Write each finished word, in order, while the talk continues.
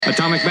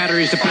Atomic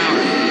batteries to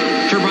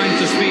power. Turbines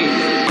to speed.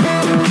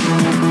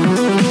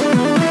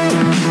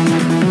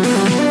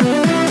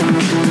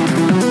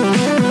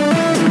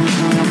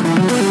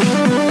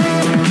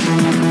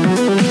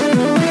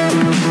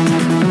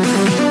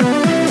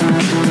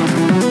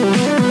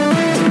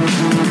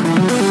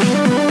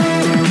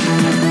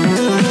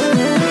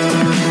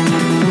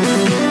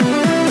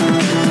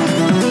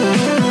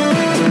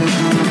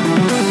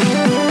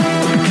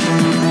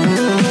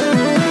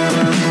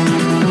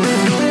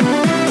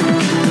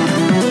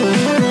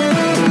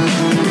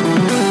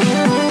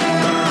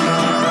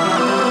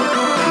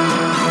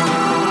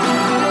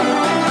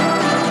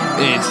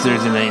 It's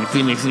Thursday night in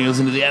Phoenix, and you're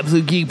listening to the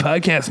Absolute Geek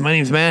Podcast. My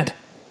name's Matt.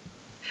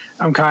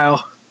 I'm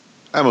Kyle.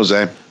 I'm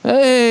Jose.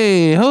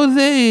 Hey,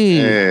 Jose.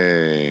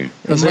 Hey.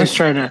 Jose's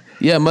trying to...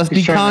 Yeah, it must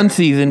be con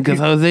season because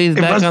Jose's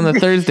back on the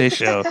Thursday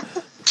show.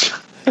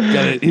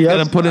 He's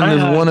got to put in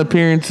his one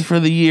appearance for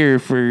the year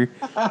for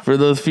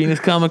those Phoenix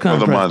Comic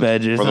Con press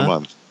badges. For the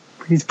month.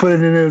 He's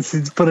putting in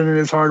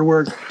his hard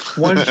work.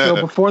 One show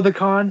before the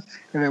con,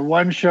 and then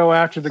one show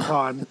after the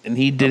con. And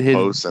he did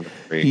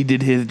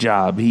his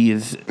job. He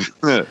has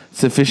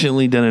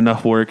sufficiently done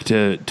enough work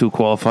to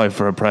qualify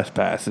for a press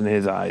pass in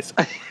his eyes.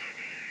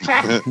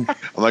 I'm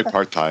like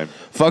part-time.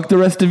 Fuck the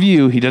rest of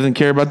you. He doesn't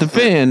care about the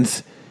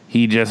fans.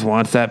 He just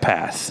wants that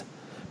pass.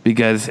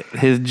 Because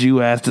his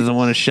Jew ass doesn't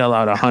want to shell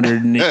out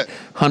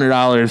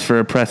 $100 for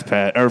a press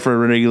pass or for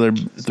a regular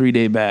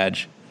 3-day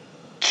badge.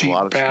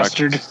 Cheap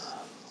bastard.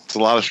 It's a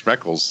lot of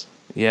schmeckles.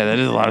 Yeah, that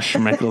is a lot of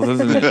schmeckles,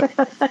 isn't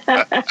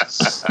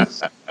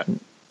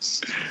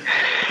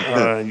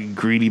it? You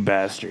greedy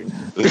bastard.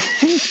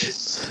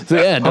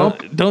 So yeah,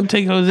 don't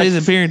take Jose's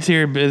appearance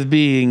here as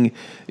being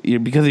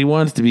because he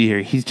wants to be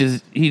here. He's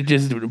just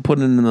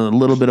putting in a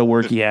little bit of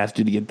work he has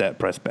to get that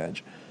press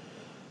badge.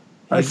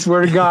 I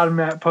swear to God,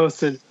 Matt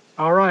posted,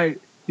 all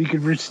right, you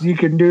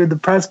can do the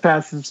press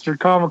passes for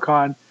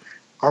Comic-Con.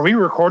 Are we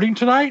recording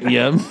tonight?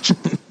 Yep.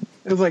 It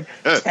was like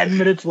 10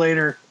 minutes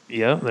later.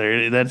 Yep,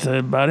 that's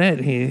about it.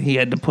 He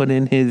had to put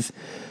in his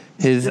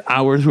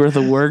hours worth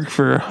of work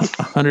for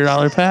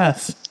 $100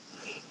 pass.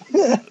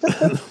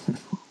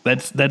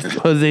 That's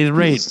Jose's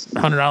rate,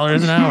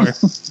 $100 an hour.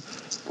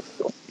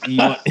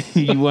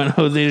 You want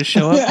Jose to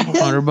show up?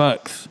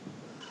 $100.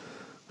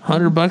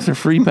 $100 are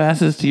free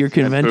passes to your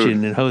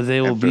convention, and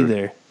Jose will be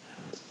there.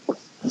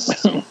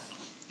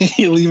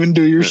 He'll even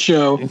do your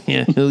show.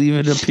 Yeah, he'll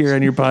even appear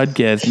on your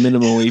podcast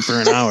minimally for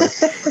an hour.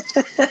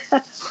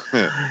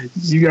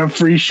 You got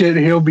free shit,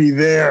 he'll be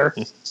there.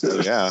 Yeah.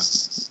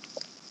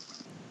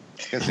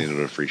 You guys need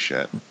a free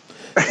shit.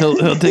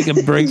 He'll take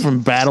a break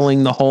from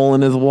battling the hole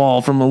in his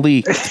wall from a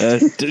leak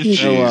to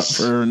show up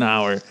for an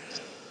hour.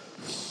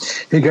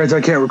 Hey guys, I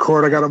can't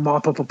record. I got to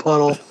mop up a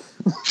puddle.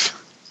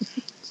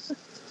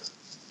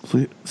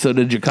 So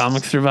did your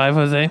comics survive,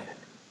 Jose?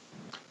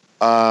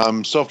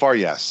 So far,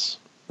 yes.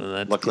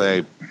 Well, luckily,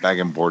 I bag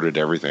and boarded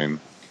everything.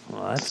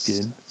 Well, that's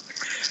good.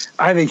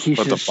 I think he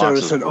should show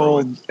us an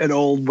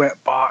old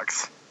wet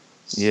box.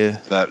 Yeah.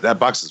 That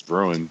box is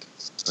ruined.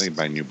 I think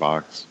buy a new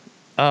box.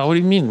 What do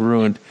you mean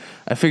ruined?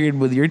 I figured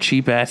with your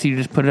cheap ass, you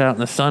just put it out in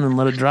the sun and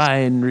let it dry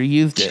and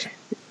reused it.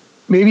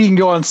 Maybe you can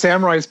go on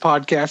Samurai's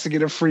podcast and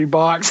get a free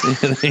box.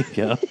 There you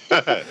go.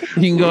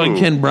 You can go on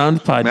Ken Brown's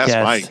podcast.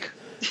 That's Mike.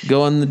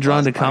 Go on the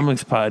Drawn to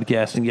Comics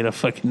podcast and get a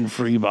fucking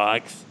free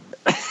box.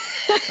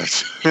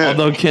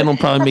 Although Ken will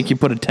probably make you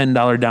put a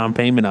 $10 down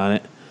payment on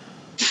it.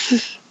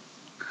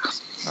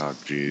 Oh,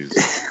 jeez.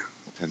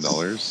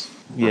 $10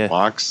 for yeah. a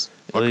box?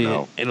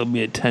 It'll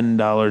be a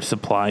 $10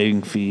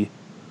 supplying fee.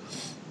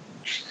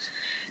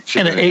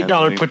 And an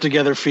 $8 put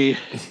together fee.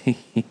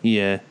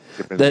 Yeah.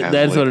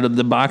 That's what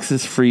the box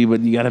is free, but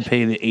you got to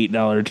pay the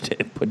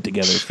 $8 put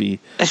together fee.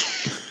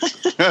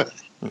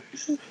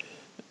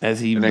 As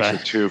he an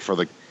extra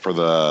 $2 for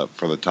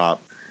the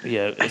top.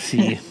 Yeah, as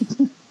he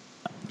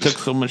took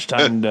so much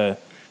time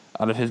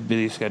out of his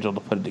busy schedule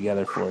to put it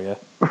together for you.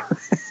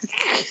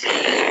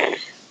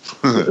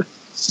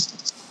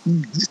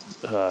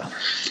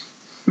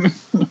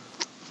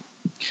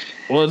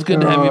 Well, it's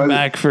good to have you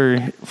back for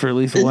at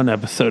least one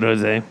episode,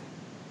 Jose.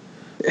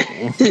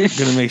 We're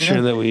gonna make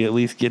sure that we at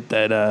least get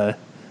that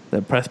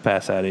press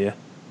pass out of you.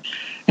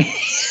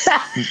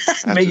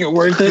 Make it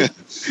worth it.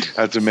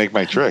 I have to make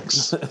my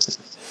tricks.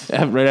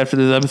 Right after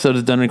this episode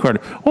is done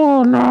recording.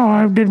 Oh no,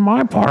 I did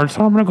my part,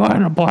 so I'm gonna go ahead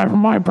and apply for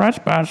my press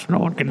pass. No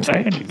one can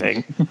say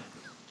anything.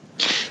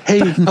 Hey,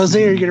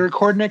 Jose, are you gonna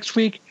record next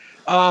week?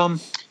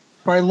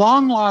 My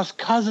long lost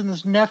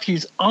cousin's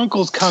nephew's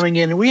uncle's coming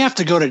in, and we have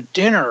to go to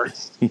dinner.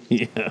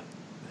 Yeah,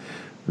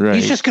 right.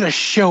 He's just gonna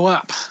show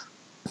up.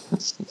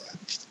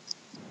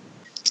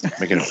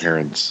 Make an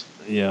appearance.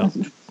 Yeah.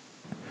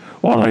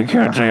 Well, I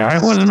can't say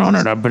I wasn't on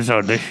an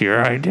episode this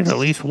year. I did at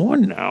least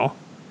one now.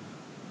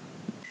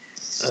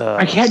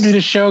 I can't do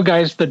the show,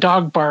 guys. The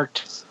dog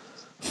barked.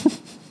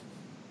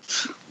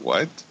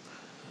 What?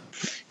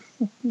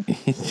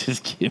 He's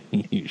just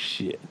giving you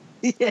shit.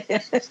 Yeah.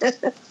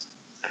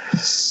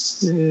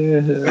 So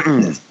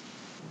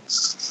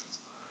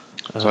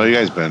how you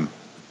guys been?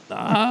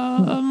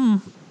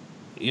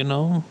 you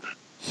know,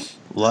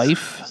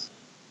 life.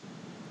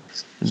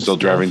 Still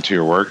driving to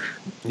your work?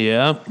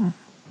 Yeah.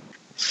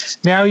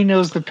 Now he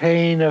knows the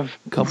pain of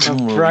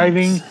Couple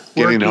driving,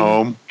 Getting working,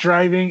 home.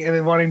 driving, and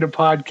then wanting to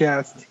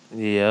podcast.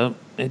 Yeah.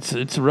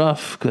 It's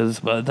rough because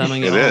by the time I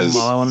get It home, is.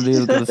 all I want to do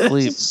is go to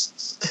sleep.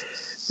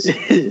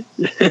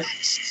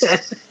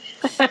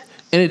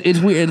 And it's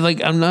weird.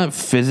 Like, I'm not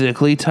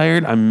physically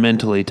tired. I'm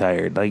mentally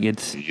tired. Like,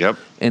 it's... Yep.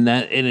 And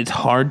it's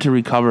hard to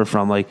recover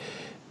from. Like,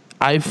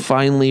 I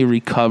finally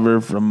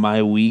recovered from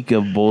my week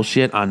of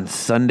bullshit on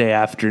Sunday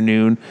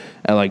afternoon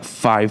at like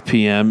 5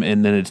 p.m.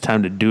 and then it's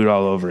time to do it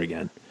all over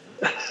again.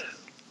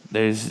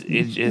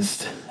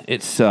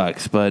 It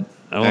sucks, but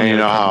I And you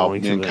know how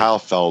weeks me and of it. Kyle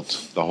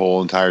felt the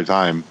whole entire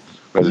time.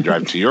 We had to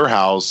drive to your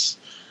house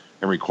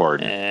and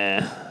record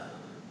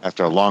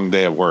after a long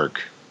day of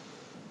work.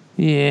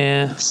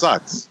 Yeah, It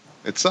sucks.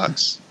 It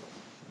sucks.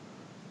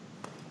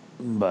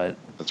 but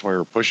That's why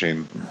we're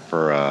pushing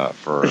for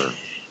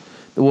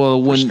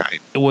well, when Skype.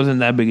 it wasn't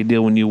that big a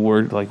deal when you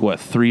worked like what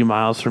 3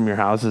 miles from your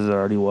house as it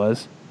already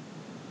was.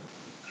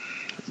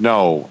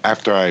 No,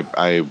 after I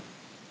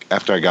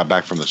got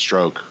back from the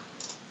stroke,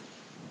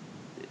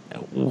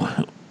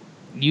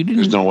 You didn't.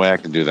 there's no way I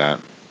can do that.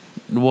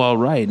 Well,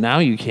 right now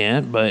you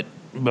can't, but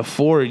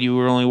before you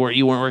weren't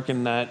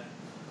working that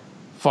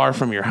far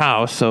from your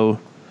house, so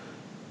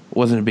it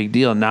wasn't a big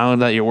deal. Now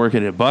that you're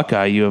working at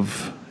Buckeye, you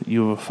have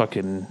a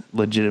fucking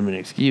legitimate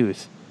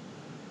excuse.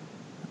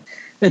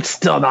 It's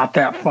still not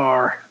that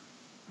far.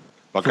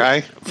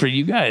 Buckeye? For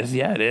you guys,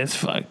 yeah, it is.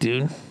 Fuck,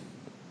 dude.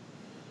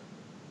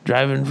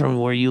 Driving from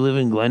where you live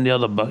in Glendale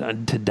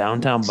to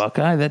downtown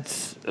Buckeye,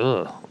 that's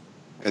ugh.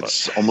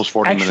 It's almost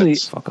 40 Actually,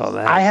 minutes. Fuck all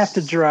that. I have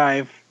to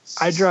drive.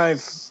 I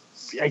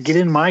get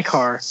in my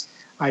car.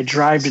 I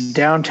drive to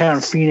downtown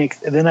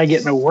Phoenix, and then I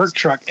get in a work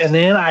truck, and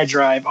then I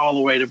drive all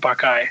the way to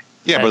Buckeye.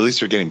 Yeah, but at least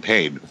you're getting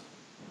paid.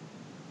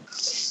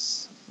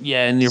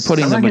 Yeah, and you're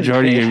putting I'm the not getting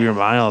majority paid. of your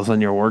miles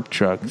on your work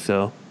truck,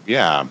 so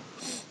Yeah.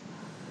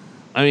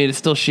 I mean it's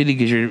still shitty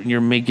because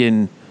you're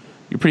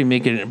pretty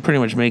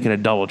much making a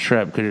double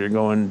trip because you're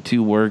going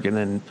to work and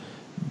then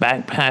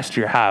back past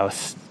your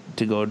house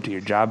to go to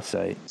your job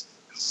site.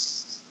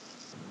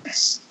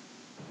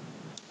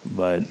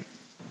 But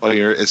Well,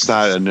 it's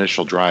not an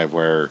initial drive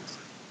where,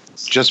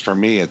 just for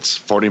me, it's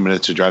 40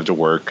 minutes to drive to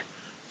work,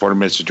 40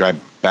 minutes to drive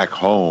back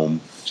home.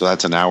 So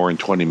that's an hour and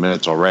 20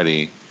 minutes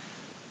already.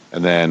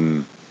 And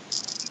then,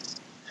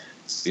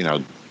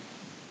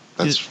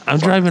 that's. I'm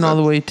driving all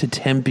the way to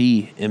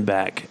Tempe and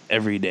back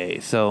every day,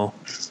 so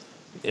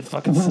it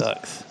fucking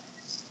sucks.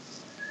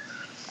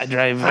 I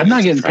drive. I'm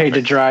not getting paid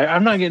to drive.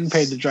 I'm not getting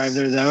paid to drive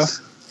there though.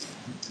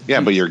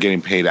 Yeah, but you're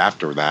getting paid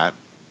after that.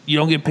 You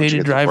don't get paid Once you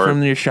to get to drive work.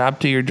 from your shop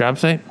to your job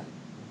site?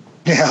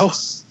 No,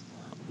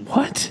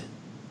 What?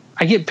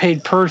 I get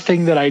paid per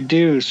thing that I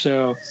do.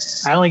 So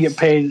I only get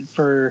paid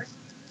for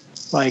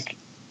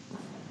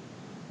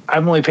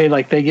I'm only paid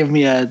they give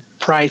me a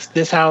price.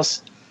 This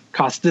house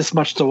costs this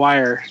much to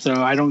wire, so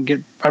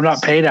I'm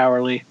not paid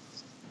hourly.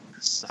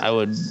 I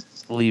would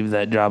leave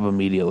that job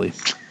immediately.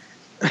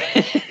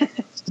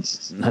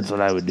 That's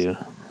what I would do.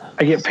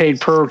 I get paid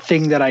per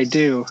thing that I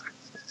do.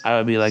 I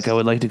would be like, I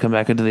would like to come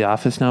back into the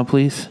office now,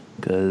 please,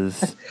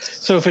 because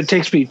So if it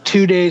takes me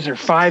 2 days or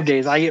 5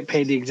 days, I get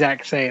paid the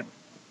exact same.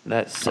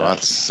 that So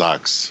that sucks.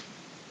 sucks.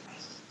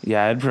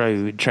 Yeah, I'd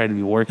probably try to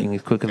be working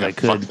as quick as Yeah, I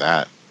fuck could.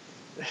 that.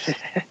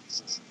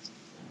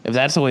 If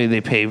that's the way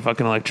they pay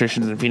fucking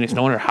electricians in Phoenix,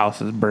 no wonder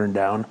houses burn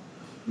down.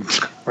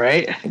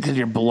 Right? Because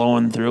you're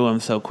blowing through them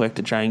so quick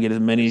to try and get as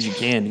many as you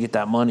can to get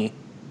that money.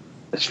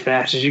 As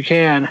fast as you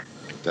can.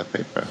 That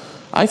paper.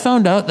 I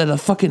found out that a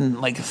fucking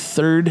I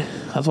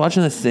was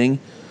watching this thing.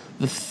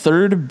 The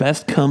third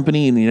best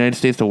company in the United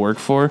States to work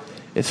for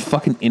is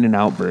fucking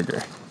In-N-Out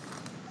Burger.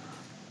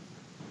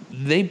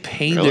 They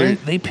pay Really?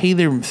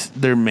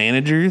 their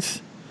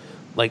managers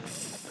like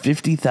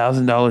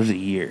 $50,000 a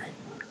year.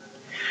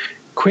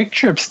 Quick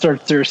Trip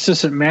starts their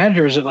assistant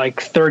managers at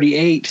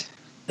 38.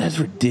 That's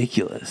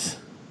ridiculous.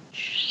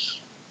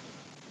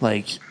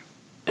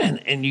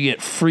 And you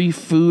get free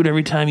food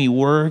every time you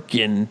work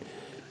and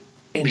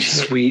shit.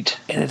 Sweet.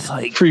 And it's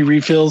like Free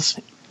refills.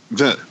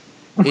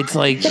 it's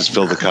like Just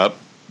fill the cup.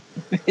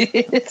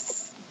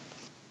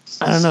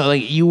 I don't know,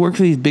 you work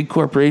for these big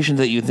corporations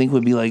that you think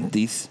would be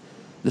this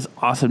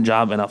awesome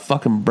job, and a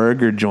fucking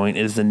burger joint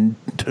is the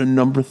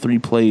number 3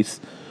 place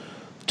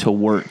to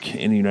work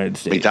in the United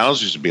States.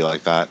 McDonald's used to be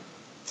like that.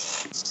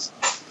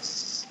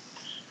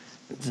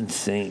 It's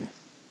insane.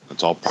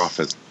 It's all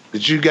profit.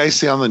 Did you guys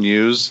see on the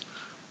news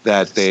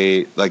that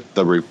the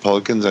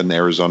Republicans in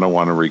Arizona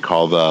want to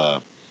recall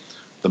the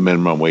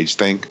minimum wage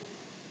thing?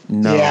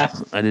 No, Yeah.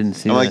 I didn't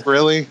see I'm that. like,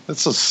 really?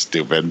 That's so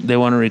stupid. They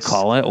want to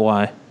recall it?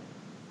 Why?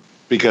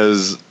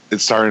 Because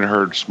it's starting to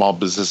hurt small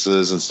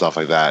businesses and stuff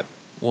like that.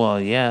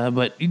 Well, yeah,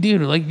 but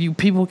dude, you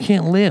people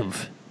can't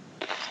live.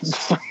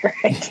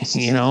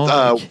 You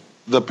know?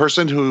 The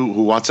person who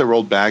wants it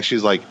rolled back,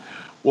 she's like,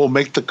 "Well,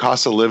 make the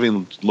cost of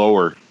living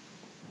lower."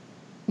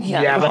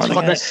 Yeah, how that's are they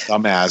what gonna- that-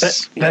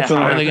 Dumbass. yeah, That's how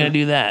what are they going to happened.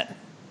 do that?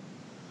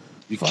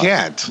 You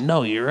can't.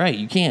 No, you're right.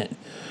 You can't.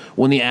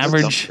 When the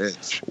average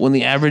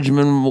bitch.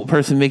 minimum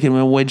person making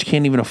minimum wage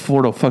can't even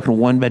afford a fucking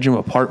 1-bedroom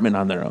apartment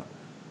on their own.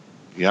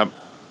 Yep.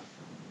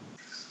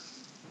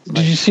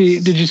 Did you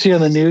see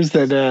on the news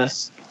that they're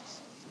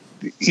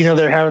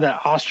having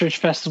that ostrich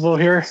festival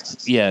here?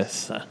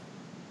 Yes.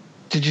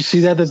 Did you see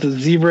that the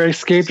zebra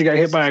escaped and got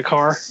hit by a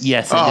car?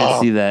 Yes, I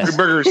did see that. Free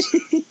burgers.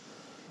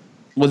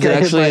 Was it Got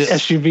hit actually by an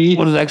SUV?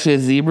 Was it actually a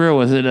zebra or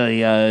was it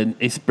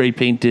a spray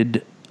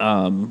painted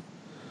donkey?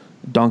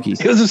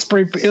 It was a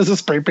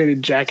spray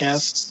painted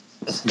jackass.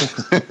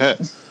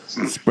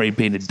 Spray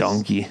painted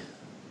donkey.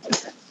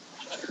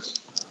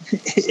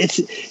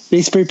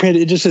 They spray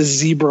painted it just says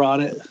zebra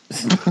on it.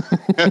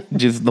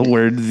 Just the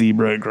word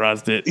zebra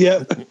across it.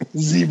 Yep,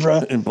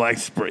 zebra in black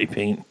spray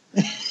paint.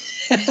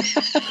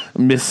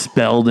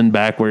 Misspelled and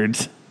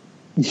backwards.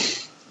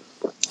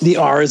 The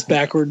R is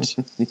backwards.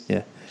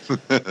 Yeah.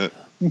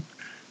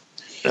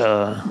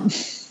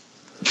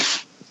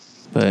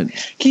 But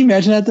can you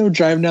imagine that though?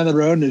 Driving down the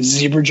road and a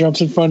zebra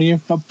jumps in front of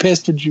you. How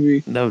pissed would you be?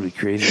 That would be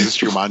crazy. Is this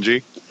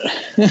Jumanji?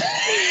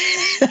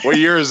 What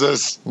year is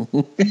this?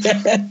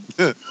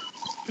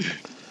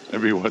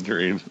 I'd be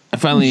wondering. I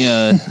finally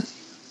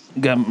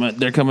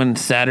they're coming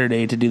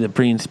Saturday to do the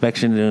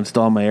pre-inspection to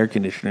install my air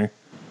conditioner.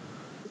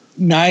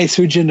 Nice.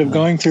 Who'd you end up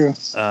going through?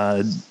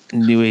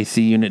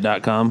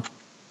 NewACUnit.com.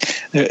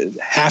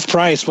 Half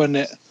price, wasn't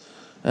it?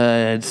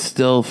 It's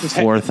still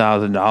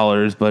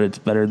 $4,000, but it's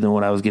better than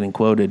what I was getting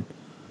quoted.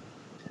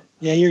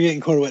 Yeah, you're getting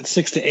quoted what,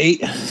 6 to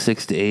 8?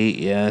 6 to 8,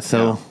 yeah.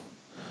 So,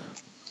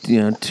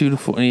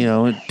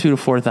 $2,000 to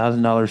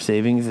 $4,000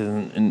 savings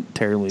isn't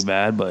terribly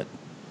bad, but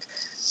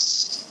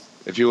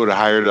if you would have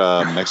hired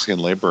a Mexican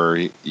laborer,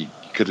 you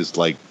could have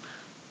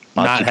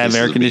not have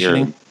air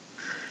conditioning.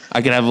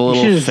 I could have a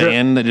little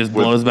fan that just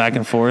blows back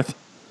and forth.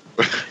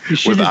 You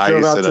should with just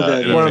drove ice out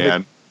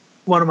and to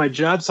one of my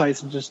job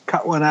sites and just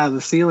cut one out of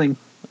the ceiling.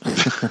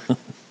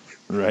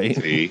 Right.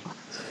 See?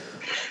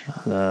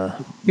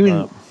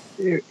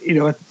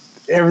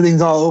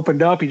 Everything's all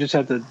opened up. You just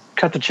have to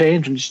cut the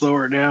change and just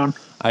lower it down.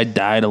 I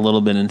died a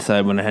little bit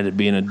inside when I had to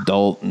be an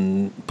adult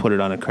and put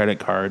it on a credit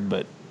card,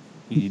 but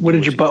what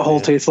did your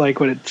butthole taste like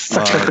when it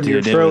sucked up into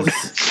your throat?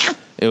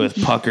 It was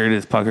puckered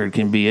as puckered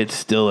can be. It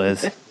still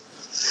is.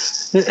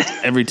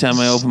 Every time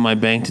I open my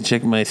bank to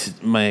check my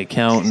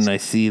account and I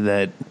see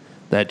that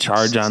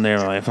charge on there,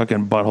 my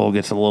fucking butthole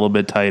gets a little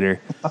bit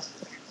tighter. I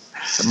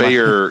bet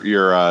your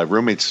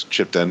roommates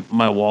chipped in.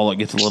 My wallet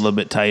gets a little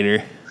bit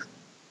tighter.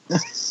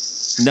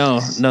 No,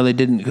 they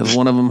didn't, because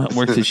one of them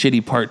works a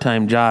shitty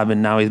part-time job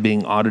and now he's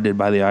being audited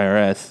by the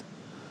IRS.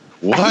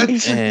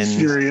 What?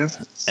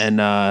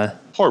 And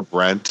poor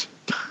Brent.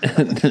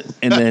 And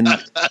then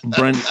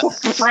Brent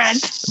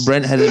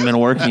hasn't been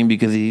working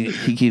because he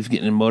keeps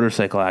getting in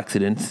motorcycle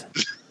accidents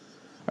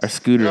or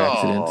scooter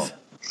accidents.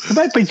 It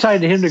might be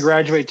time to him to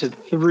graduate to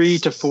 3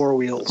 to 4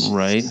 wheels.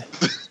 Right.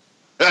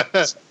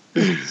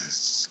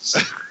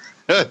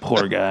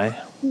 Poor guy.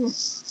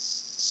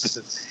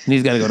 And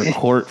he's got to go to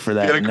court for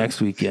that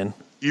next weekend.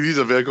 He needs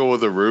a vehicle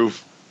with a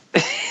roof.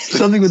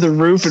 Something with a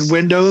roof and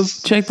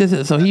windows. Check this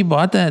out. So he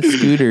bought that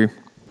scooter,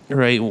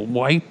 right?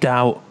 Wiped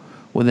out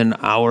within an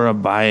hour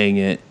of buying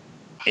it,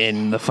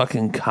 and the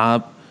fucking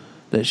cop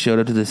that showed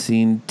up to the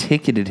scene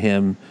ticketed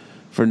him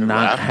for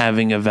not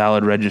having a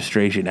valid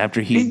registration after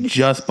he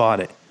just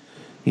bought it.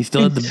 He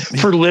still had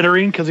for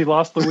littering because he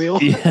lost the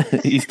wheel. Yeah,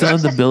 he still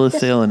had the bill of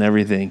sale and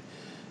everything,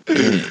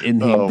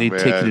 and they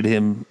ticketed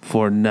him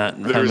for not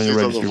having a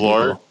registered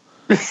vehicle.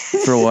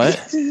 For what?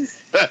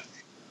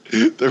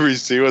 The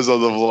receipt was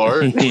on the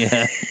floor.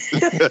 Yeah.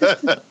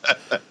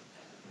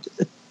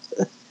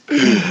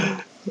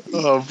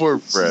 Oh, poor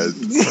Fred.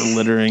 For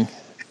littering.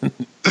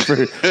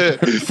 for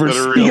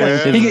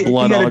spilling his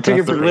blood all across the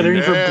road. For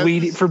littering,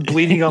 for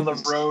bleeding on the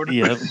road.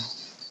 Yep.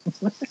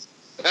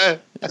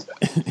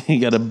 He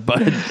got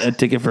a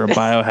ticket for a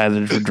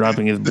biohazard for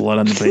dropping his blood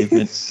on the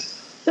pavement.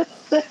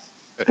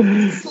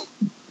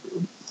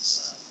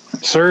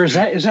 Sir, is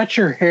that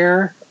your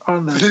hair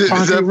on the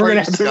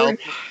concrete?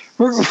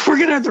 We're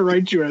gonna have to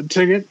write you a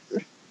ticket.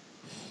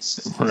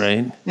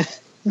 Right.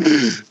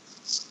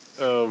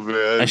 Oh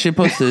man! I should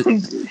post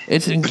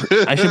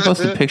I should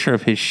post a picture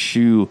of his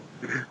shoe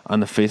on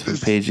the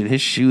Facebook page. And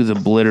his shoe is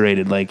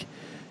obliterated. Like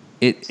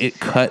it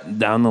cut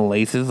down the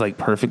laces like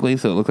perfectly,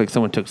 so it looked like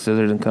someone took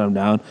scissors and cut them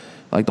down.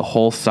 Like the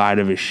whole side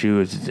of his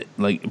shoe is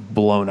like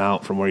blown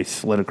out from where he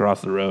slid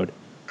across the road.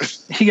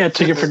 He got a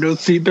ticket for no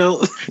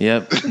seatbelt.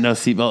 Yep, no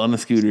seatbelt on the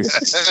scooter.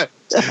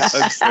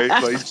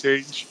 Unsafe lane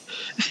change.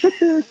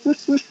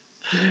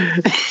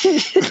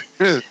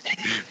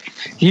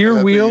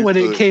 Your wheel when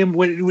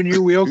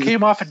your wheel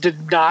came off, it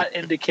did not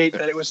indicate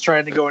that it was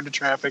trying to go into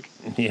traffic.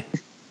 Yeah,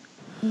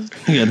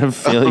 you got a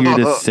failure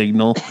to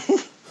signal.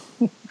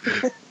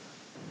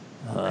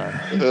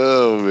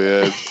 Oh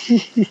man!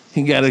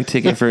 He got a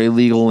ticket for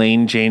illegal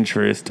lane change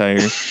for his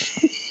tire.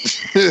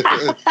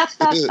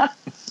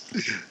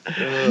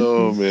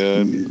 Oh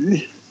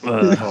man!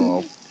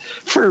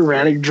 For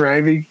erratic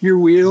driving, your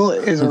wheel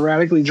is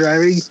erratically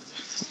driving.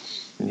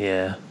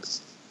 Yeah.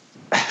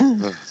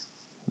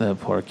 That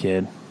poor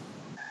kid.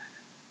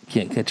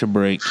 Can't catch a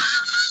break.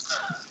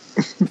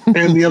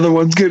 And the other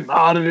one's getting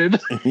audited.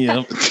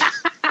 Yep.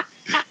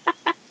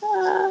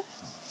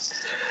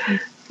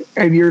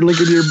 And you're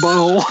licking your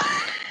butthole.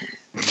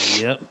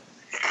 Yep.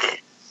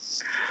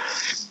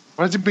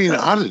 Why is it being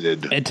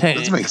audited? It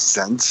doesn't make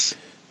sense.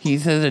 He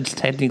says it's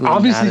technically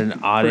Obviously, not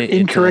an audit. for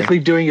incorrectly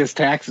doing his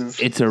taxes.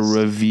 It's a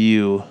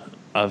review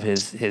of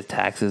his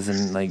taxes,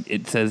 and like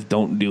it says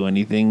don't do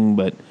anything,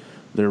 but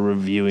they're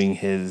reviewing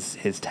his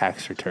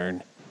tax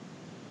return.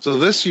 So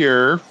this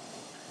year,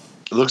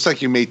 it looks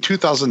like you made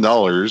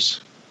 $2,000,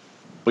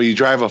 but you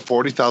drive a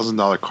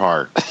 $40,000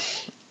 car.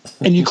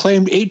 And you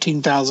claimed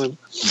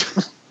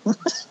 $18,000.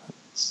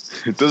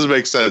 It doesn't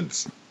make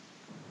sense.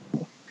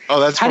 Oh,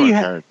 that's How for do you my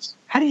have- parents.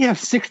 How do you have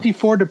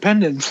 64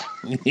 dependents?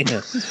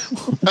 Yeah.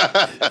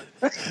 A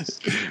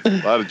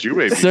lot of Jew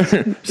babies.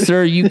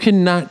 Sir, you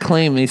cannot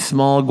claim a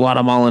small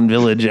Guatemalan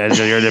village as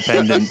your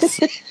dependents.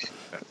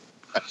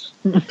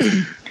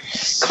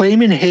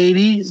 Claiming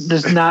Haiti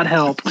does not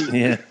help.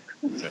 Yeah.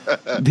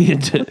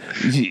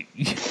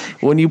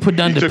 When you put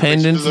down You took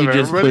dependents, pictures you of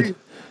just everybody?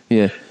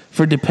 put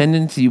for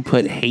dependents you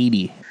put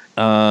Haiti.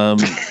 Do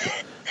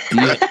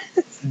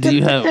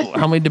you have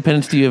how many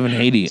dependents do you have in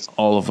Haiti?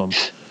 All of them.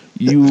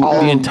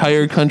 The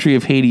entire country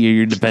of Haiti are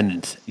your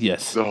dependents.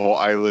 Yes. The whole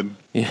island.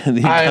 Yeah, the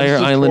entire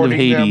island of supporting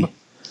Haiti them.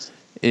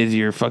 is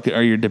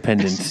are your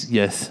dependents.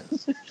 Yes.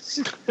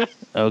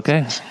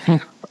 Okay.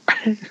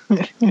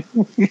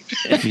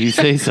 If you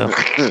say so.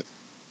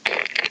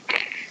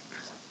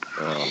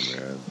 Oh,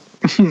 man.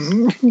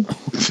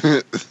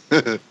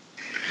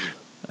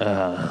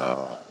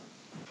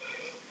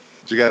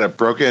 So you got a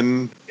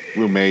broken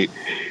roommate,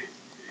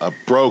 a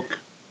broke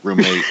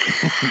roommate.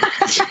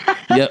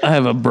 Yeah, I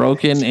have a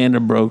broken and a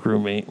broke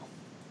roommate.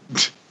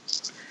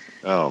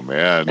 Oh,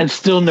 man. And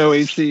still no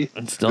AC.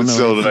 And still It's no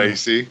still AC. an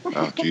AC?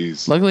 Oh,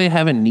 jeez. Luckily, I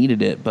haven't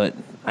needed it, but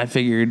I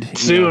figured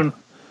Soon.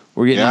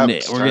 we're getting Yep, into,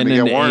 it's we're time getting to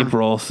get into warm.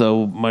 April,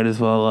 so might as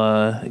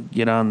well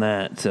get on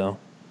that. So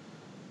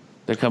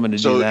they're coming to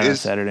do that on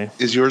Saturday.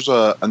 Is yours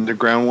a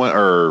underground one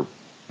or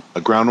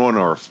a ground one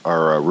or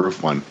a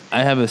roof one?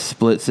 I have a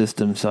split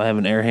system, so I have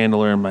an air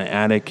handler in my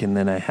attic, and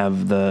then I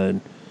have the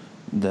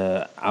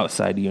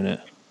outside unit.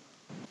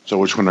 So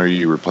which one are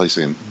you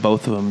replacing?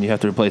 Both of them, you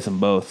have to replace them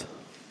both.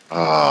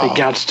 Oh, They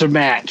got to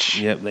match.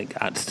 Yep, they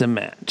got to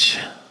match.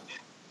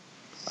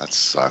 that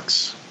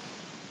sucks.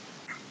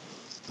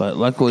 But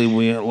luckily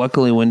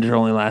winter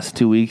only lasts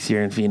 2 weeks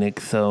here in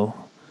Phoenix, so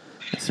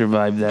I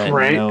survived that.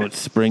 Right. Now it's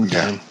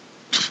springtime.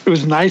 It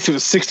was nice. It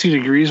was 60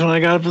 degrees when I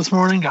got up this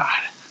morning. God.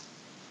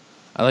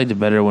 I liked it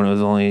better when it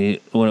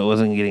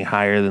wasn't getting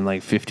higher than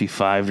like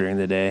 55 during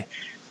the day.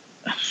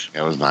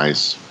 Yeah, it was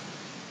nice.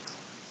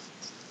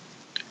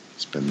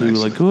 It's been People nice.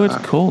 were like, "Oh, it's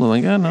cold." I'm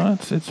like, "Oh no,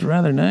 it's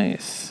rather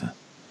nice.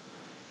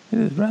 It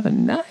is rather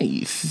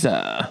nice."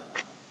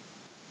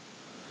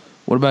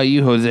 What about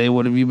you, Jose?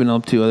 What have you been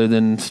up to other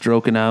than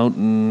stroking out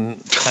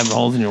and having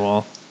holes in your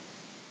wall?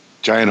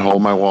 Giant hole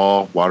in my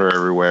wall, water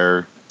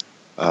everywhere,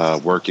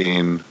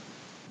 working.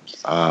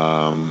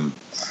 That's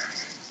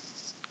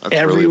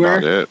Everywhere? really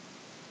about it.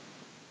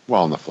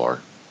 Well, on the floor.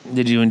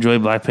 Did you enjoy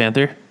Black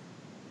Panther?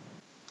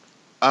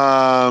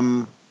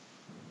 I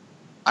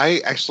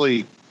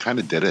actually kind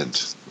of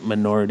didn't.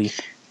 Minority.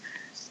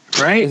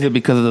 Right? Is it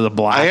because of the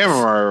blacks? I am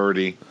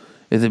already.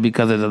 Is it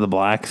because of the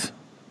blacks?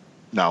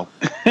 No.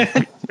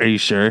 Are you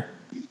sure?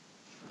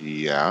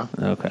 Yeah.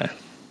 Okay.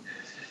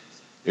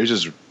 It was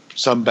just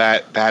some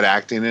bad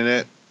acting in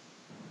it,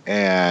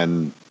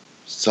 and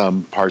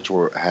some parts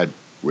had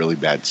really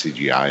bad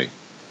CGI.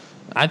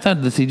 I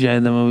thought the CGI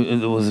in the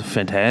movie was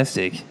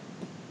fantastic.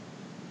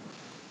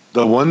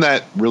 The one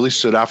that really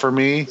stood out for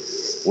me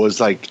was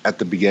like at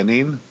the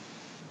beginning.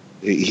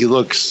 He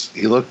looked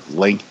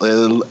like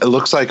it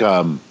looks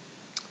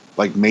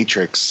like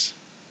Matrix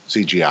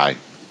CGI,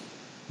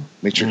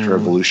 Matrix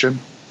Revolution.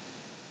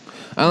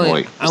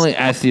 I only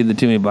asked you the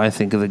too many blacks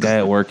thing because the guy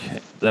at work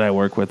that I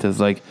work with is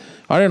like,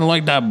 I didn't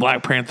like that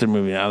Black Panther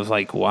movie. I was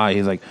like, why?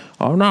 He's like,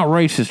 oh, I'm not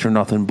racist or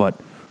nothing, but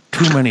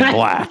too many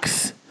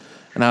blacks.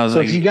 And I was So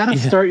like, if you got to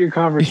start your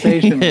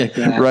conversation like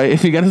that. right?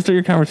 If you got to start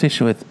your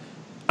conversation with,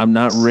 I'm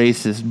not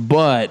racist,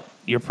 but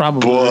you're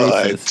probably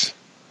racist.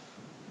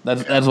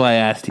 That's why I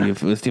asked you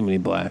if it was too many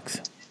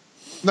blacks.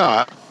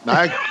 No,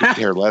 I could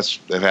care less.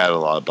 They've had a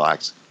lot of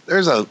blacks.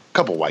 There's a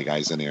couple white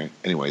guys in here,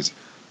 anyways.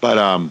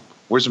 But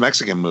where's the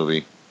Mexican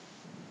movie?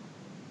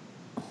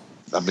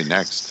 That'll be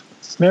next.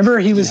 Remember,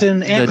 he was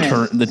in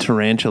Ant-Man. The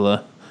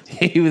tarantula.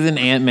 He was in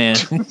Ant-Man.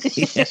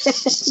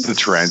 The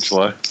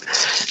tarantula.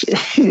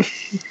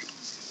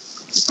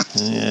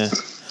 Yeah.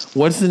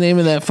 What's the name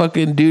of that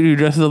fucking dude who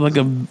dresses up like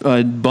a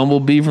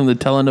bumblebee from the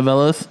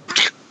telenovelas?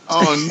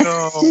 Oh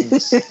no!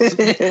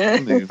 I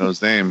don't even know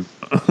his name.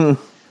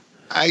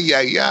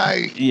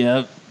 Ay.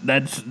 Yep.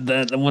 That's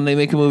that. When they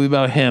make a movie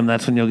about him,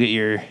 that's when you'll get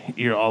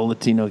your all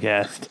Latino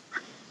cast.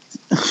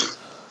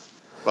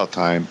 About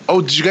time.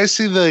 Oh, did you guys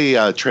see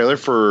the trailer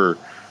for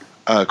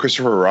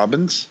Christopher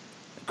Robin?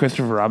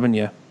 Christopher Robin,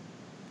 yeah.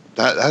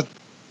 That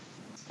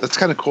That's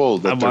kind of cool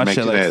that I've they're watched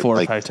it making like 4 or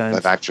like 5 times.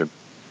 live action.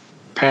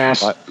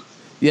 Pass. But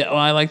Yeah, well,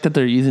 I like that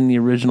they're using the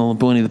original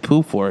Winnie the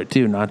Pooh for it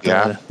too, not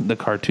the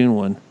cartoon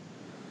one.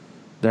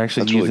 They're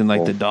actually That's really using like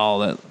cool. the doll.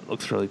 That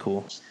looks really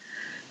cool.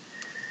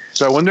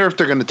 so I wonder if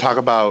they're going to talk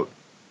about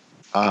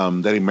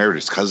that he married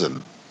his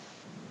cousin.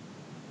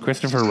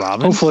 Christopher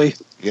Robin. Hopefully.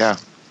 Yeah,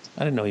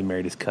 I didn't know he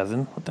married his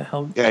cousin. What the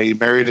hell? yeah, he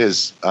married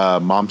his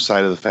mom's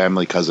side of the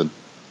family cousin.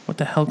 What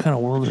the hell kind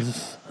of world is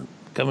this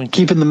coming?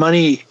 Keeping the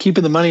money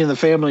in the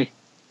family.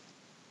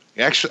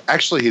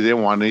 Actually, he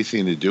didn't want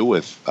anything to do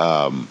with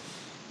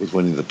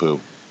Winnie the Pooh.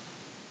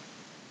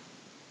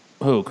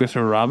 Who?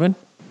 Christopher Robin?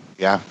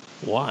 Yeah,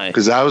 Why?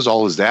 because that was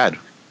all his dad.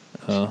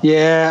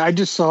 Yeah, I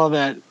just saw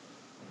that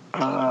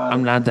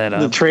I'm not that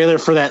the up. trailer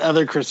for that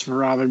other Christopher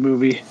Robin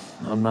movie.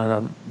 I'm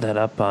not that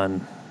up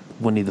on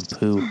Winnie the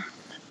Pooh. Have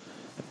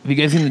you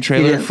guys seen the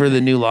trailer Yeah. for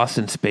the new Lost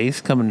in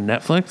Space coming to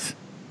Netflix?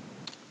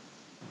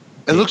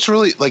 It looks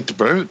really like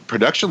the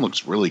production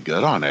looks really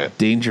good on it.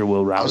 Danger Will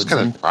I was Robinson.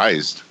 kind of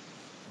surprised.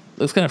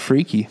 Looks kind of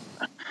freaky.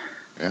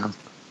 Yeah,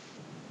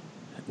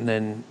 And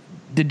then,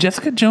 did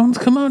Jessica Jones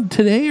come out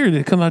today or did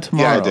it come out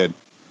tomorrow? yeah, I did.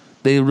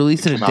 They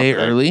released it a Came out day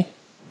today. early.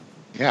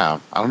 Yeah,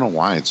 I don't know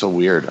why it's so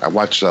weird. I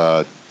watched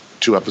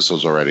 2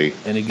 episodes already.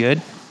 Any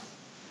good?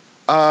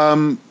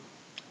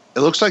 It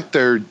looks like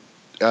they're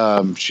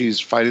she's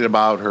fighting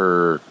about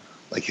her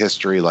like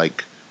history,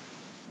 like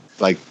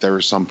there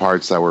were some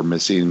parts that were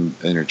missing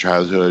in her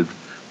childhood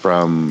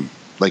from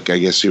like I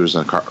guess she was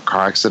in a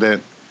car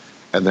accident,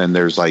 and then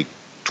there's like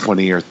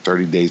 20 or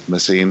 30 days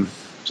missing,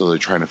 so they're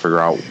trying to figure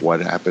out what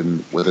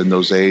happened within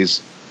those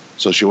days.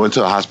 So she went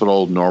to the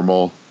hospital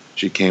normal.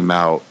 She came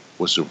out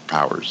with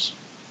superpowers.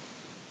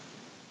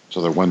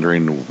 So they're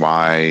wondering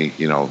why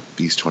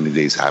these 20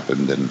 days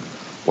happened and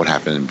what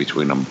happened in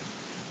between them.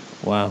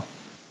 Wow.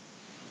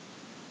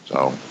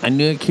 So I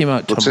knew it came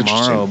out Looks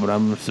tomorrow, interesting. but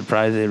I'm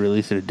surprised they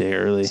released it a day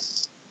early.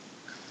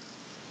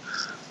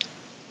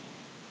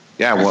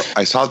 yeah, well,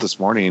 I saw it this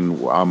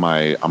morning on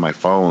my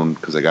phone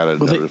because I got a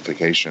Well,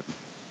 notification.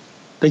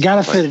 They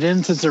got to fit it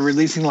in since they're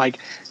releasing like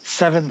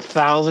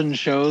 7,000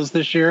 shows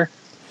this year.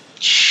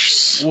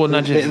 Well,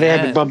 not just They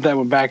had to that. bump that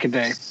one back a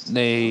day.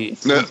 They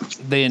Got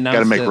announced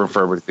to make that, room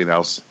for everything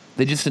else.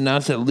 they just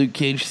announced that Luke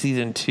Cage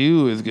season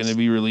 2 is going to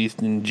be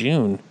released in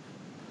June.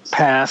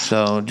 Pass.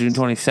 So June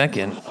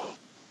 22nd.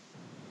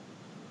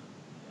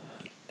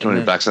 Do you want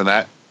any facts on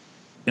that?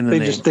 And then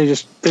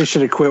They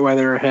should have quit while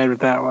they were ahead with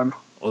that one.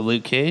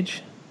 Luke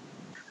Cage.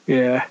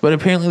 Yeah. But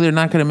apparently they're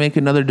not going to make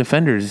another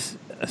Defenders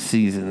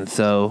season.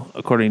 So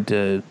according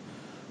to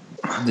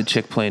the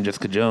chick playing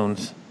Jessica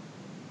Jones.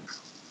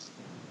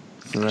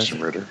 So that's,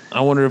 Christian Ritter.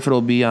 I wonder if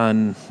it'll be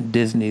on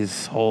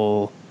Disney's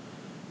whole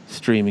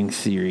streaming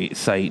series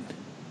site.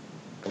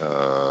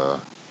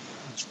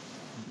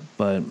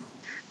 But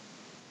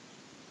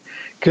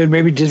Good.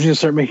 Maybe Disney will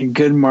start making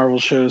good Marvel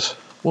shows.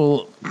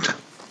 well,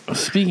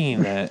 speaking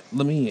of that,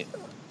 let me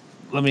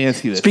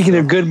ask you this. Speaking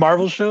of good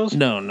Marvel shows,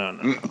 No.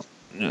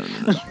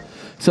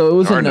 So it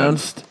was Or none.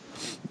 announced.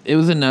 It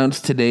was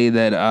announced today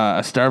that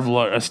a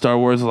Star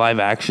Wars live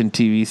action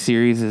TV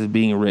series is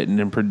being written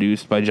and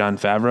produced by Jon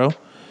Favreau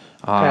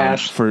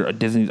Pass. for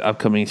Disney's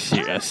upcoming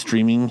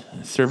streaming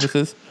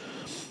services.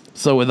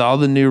 So with all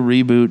the new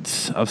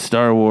reboots of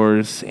Star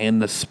Wars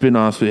and the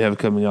spin-offs we have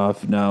coming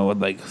off now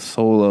with like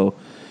Solo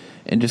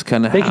and just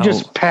kind of they how could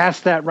just pass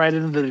that right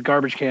into the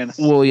garbage can.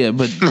 well yeah,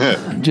 but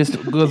just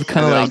was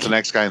kind And of then like the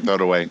next guy and throw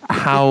it away.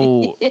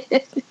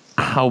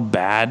 how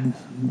bad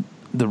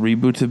the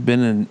reboots have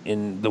been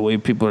in the way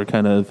people are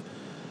kind of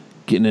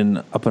getting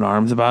up in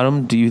arms about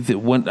them. Do you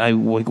think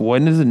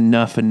when is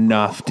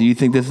enough? Do you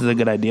think this is a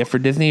good idea for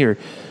Disney, or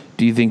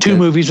do you think 2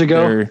 movies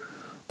ago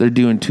they're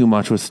doing too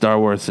much with Star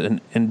Wars?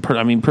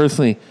 I mean,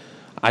 personally,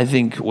 I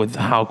think with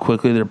how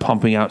quickly they're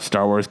pumping out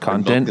Star Wars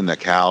content, Milking the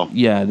cow.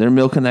 yeah, they're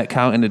milking that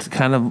cow, and it's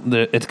kind of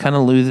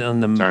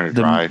losing Starting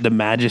to dry. the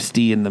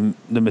majesty and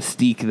the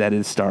mystique that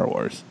is Star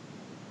Wars.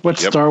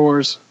 What's Yep. Star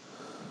Wars?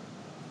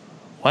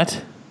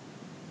 What?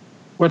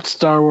 What's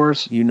Star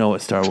Wars? You know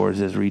what Star Wars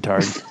is,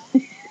 retard.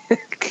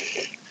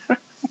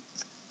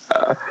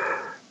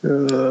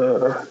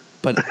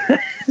 But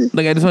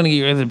like, I just want to get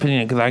your guys'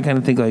 opinion because I kind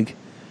of think like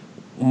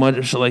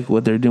much like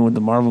what they're doing with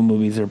the Marvel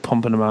movies, they're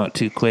pumping them out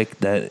too quick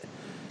that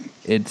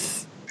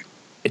it's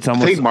I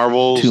almost think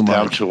Marvel's too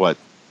down much. to what,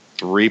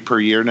 3 per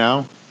year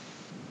now?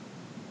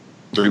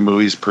 3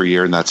 movies per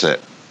year, and that's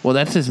it. Well,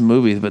 that's just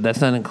movies, but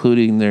that's not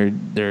including their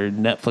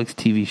Netflix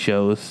TV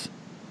shows,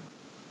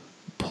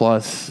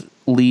 plus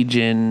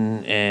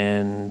Legion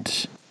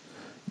and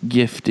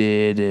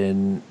Gifted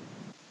and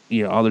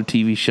all their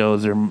TV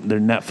shows, their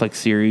Netflix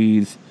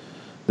series.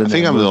 I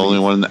think I'm the only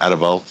one out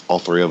of all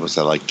 3 of us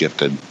that like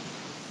Gifted.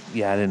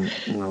 Yeah, I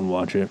didn't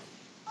watch it.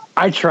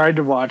 I tried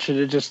to watch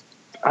it.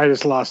 I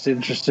just lost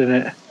interest in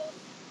it.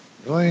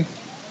 Really?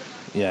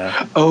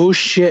 Yeah. Oh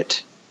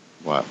shit!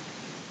 What?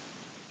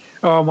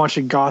 Oh, I'm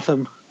watching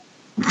Gotham,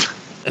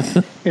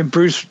 and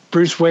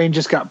Bruce Wayne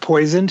just got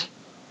poisoned.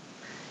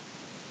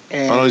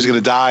 And, Oh no, he's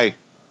gonna die.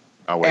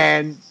 Oh wait.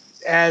 and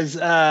as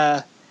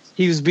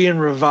he was being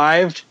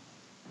revived,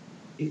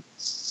 he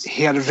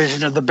had a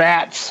vision of the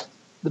bats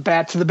in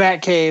the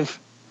Batcave.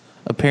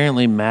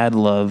 Apparently, Mad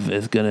Love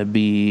is going to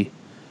be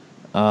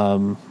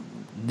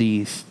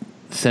the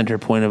center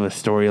point of a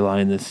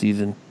storyline this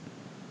season.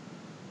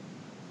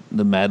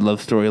 The Mad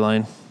Love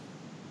storyline.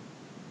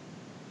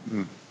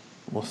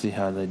 We'll see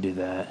how they do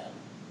that.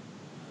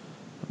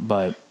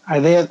 But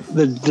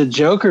the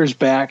Joker's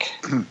back.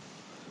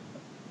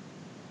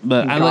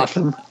 But back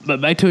to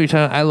what you're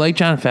talking. I like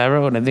Jon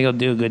Favreau, and I think he'll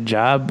do a good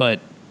job. But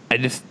I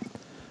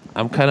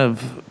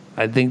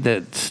think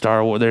that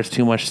Star Wars. There's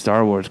too much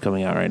Star Wars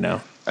coming out right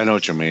now. I know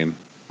what you mean.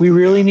 We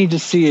really need to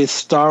see a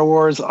Star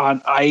Wars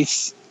on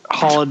Ice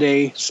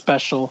holiday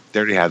special. They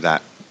already had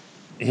that.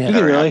 Yeah,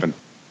 really? Happened.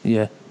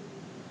 Yeah.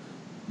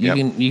 You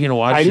can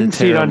watch. I didn't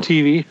see it on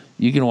TV.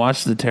 You can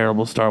watch the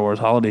terrible Star Wars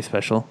holiday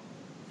special.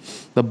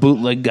 The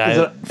bootleg guy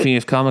at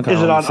Phoenix Comic Con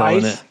is it on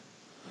selling ice? it.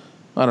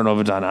 I don't know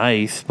if it's on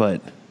ice,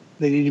 but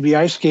they need to be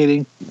ice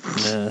skating.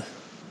 Yeah.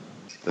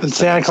 And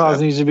Santa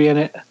Claus needs to be in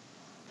it.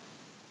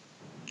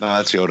 No,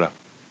 that's Yoda.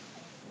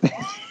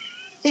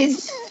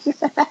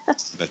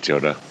 That's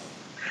Yoda.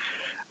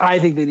 I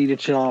think they need to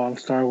chill out on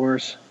Star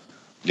Wars.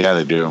 Yeah,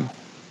 they do.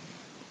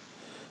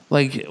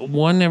 Like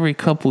one every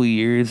couple of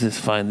years is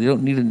fine. They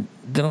don't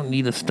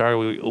need a Star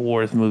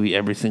Wars movie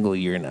every single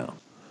year now.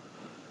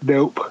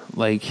 Nope.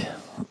 Like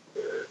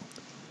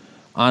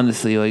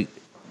honestly, like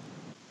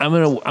I'm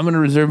gonna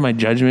reserve my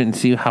judgment and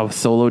see how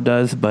Solo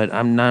does, but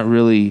I'm not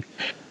really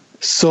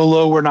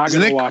Solo. We're not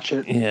gonna watch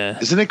it. Yeah.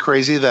 Isn't it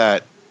crazy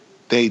that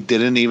they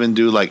didn't even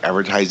do like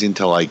advertising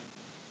till like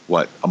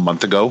a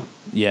month ago?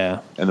 Yeah.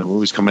 And the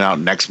movie's coming out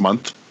next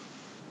month.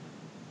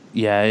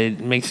 Yeah, it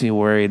makes me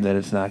worried that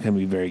it's not going to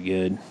be very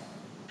good.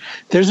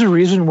 There's a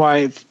reason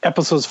why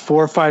episodes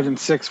 4, 5, and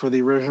 6 were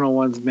the original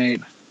ones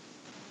made.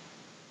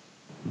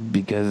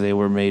 Because they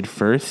were made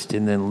first,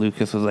 and then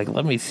Lucas was like,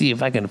 let me see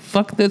if I can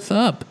fuck this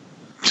up.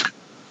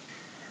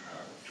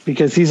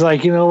 Because he's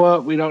like, you know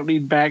what? We don't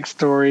need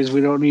backstories.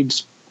 We don't need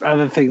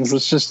other things.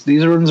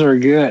 These ones are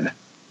good.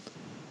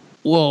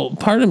 Well,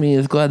 part of me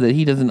is glad that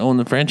he doesn't own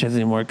the franchise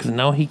anymore, because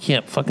now he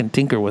can't fucking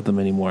tinker with them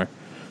anymore.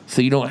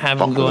 So you don't have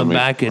him going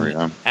back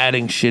and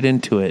adding shit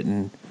into it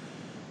and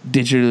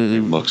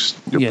digitally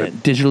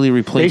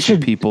replacing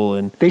people.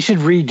 And they should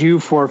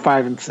redo 4,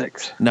 5, and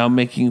 6. Now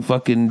making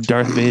fucking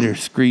Darth Vader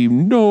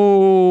scream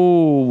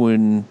no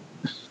and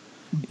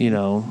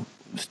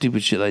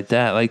stupid shit like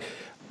that. Like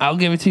I'll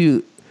give it to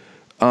you.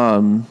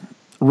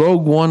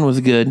 Rogue One was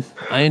good.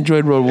 I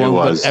enjoyed Rogue One,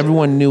 but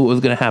everyone knew what was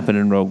going to happen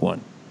in Rogue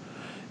One.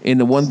 And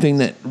the one thing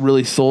that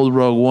really sold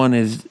Rogue One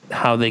is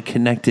how they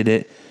connected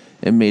it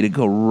and made it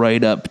go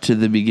right up to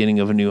the beginning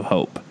of A New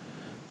Hope.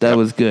 That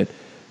was good.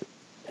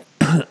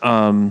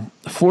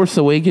 Force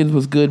Awakens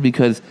was good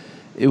because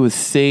it was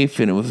safe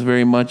and it was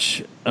very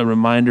much a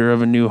reminder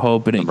of A New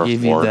Hope, and it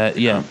gave you that,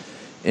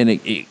 and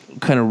it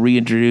kind of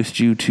reintroduced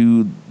you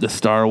to the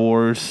Star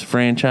Wars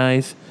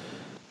franchise,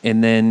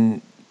 and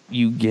then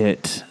you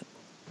get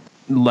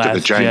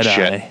Last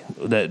Jedi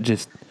that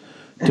just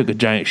took a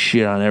giant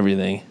shit on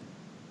everything.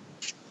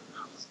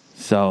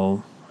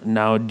 So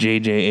now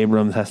J.J.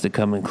 Abrams has to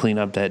come and clean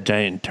up that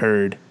giant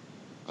turd.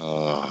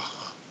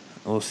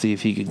 We'll see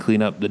if he can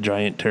clean up the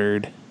giant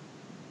turd.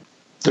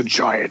 The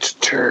giant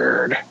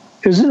turd.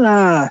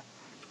 Isn't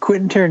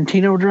Quentin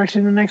Tarantino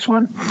directing the next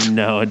one?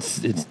 No, it's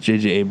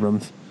J.J.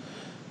 Abrams.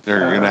 They're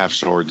going to have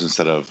swords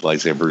instead of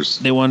lightsabers.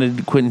 They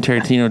wanted Quentin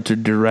Tarantino to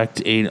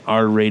direct an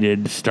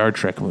R-rated Star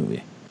Trek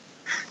movie.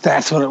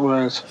 That's what it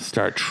was.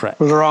 Star Trek.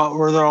 Where they're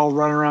all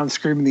running around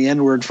screaming the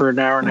N-word for an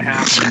hour and a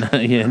half.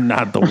 Yeah,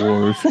 not the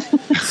wars.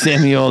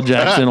 Samuel L.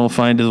 Jackson will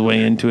find his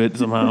way into it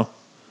somehow.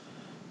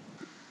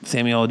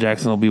 Samuel L.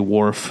 Jackson will be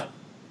Worf.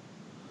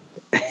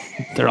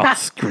 They're all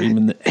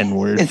screaming the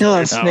N-word. And they'll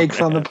have snakes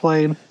on the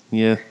plane.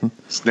 Yeah.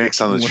 Snakes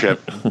on the ship.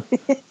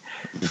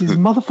 These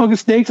motherfucking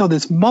snakes on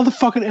this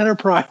motherfucking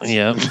Enterprise.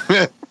 Yeah.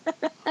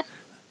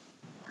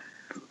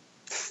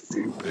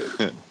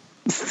 Stupid.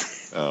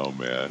 Oh,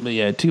 man. But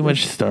yeah, too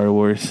much Star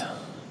Wars.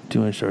 Too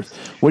much Star Wars.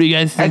 What do you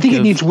guys think? I think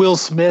it needs Will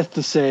Smith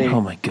to say,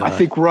 oh my God. I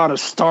think we're on a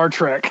Star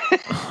Trek.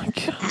 Oh my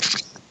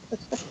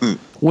God.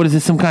 What is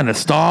this, some kind of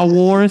Star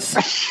Wars?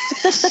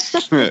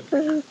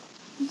 That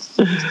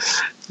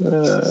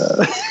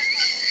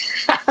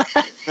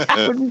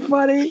would be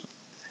funny.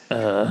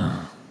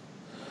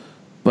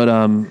 But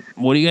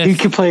what do you guys? He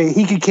could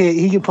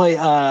play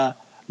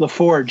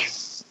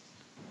LaForge.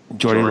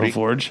 Jordy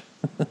LaForge.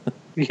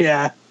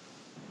 Yeah.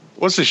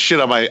 What's this shit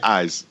on my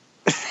eyes?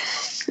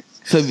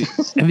 So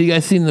have you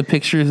guys seen the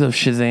pictures of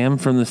Shazam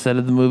from the set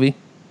of the movie?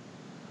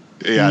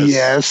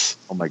 Yes.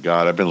 Oh my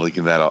God, I've been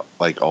looking that up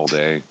like all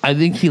day. I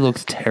think he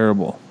looks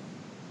terrible.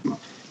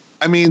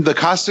 I mean, the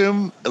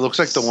costume, it looks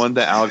like the one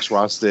that Alex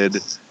Ross did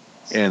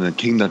in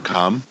Kingdom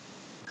Come.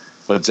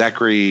 But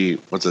Zachary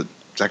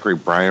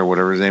Breyer,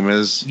 whatever his name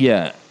is.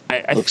 Yeah.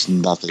 Looks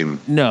nothing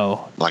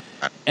no like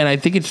that. And I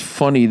think it's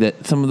funny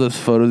that some of those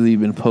photos that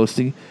you've been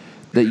posting,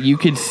 that you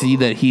could see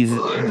that he's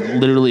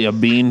literally a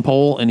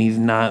beanpole and he's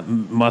not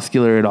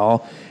muscular at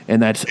all,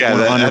 and that's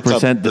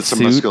 100% the suit. suit.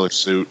 A muscular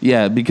suit.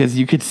 Yeah, because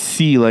you could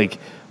see like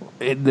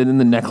in the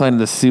neckline of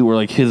the suit where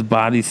like his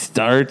body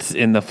starts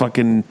and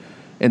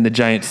the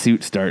giant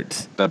suit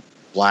starts. The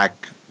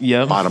black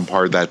bottom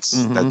part that's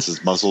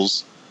his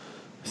muscles.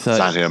 So it's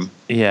not him.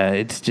 Yeah,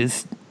 it's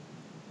just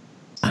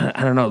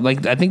I don't know.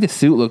 Like I think the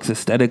suit looks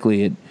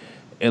aesthetically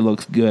it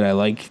looks good. I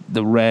like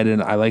the red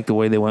and I like the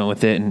way they went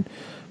with it,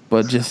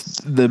 but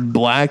just the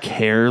black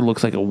hair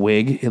looks like a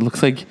wig. It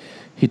looks like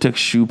he took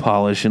shoe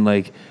polish and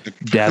like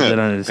dabbed it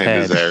on his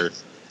head.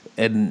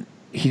 And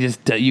he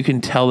just you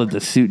can tell that the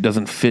suit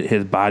doesn't fit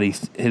his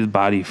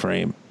body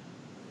frame.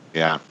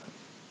 Yeah.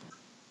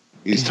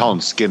 He's tall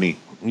and skinny.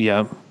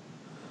 Yeah.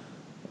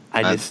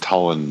 That's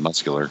tall and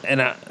muscular.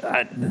 And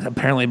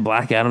apparently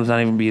Black Adam's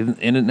not even being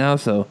in it now,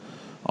 so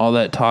all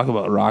that talk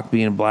about Rock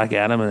being Black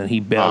Adam and then he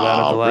bailed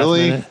out at the last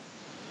minute.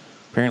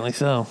 Apparently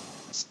so.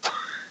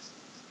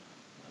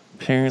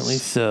 Apparently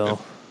so.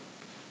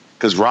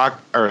 Because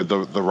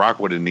the Rock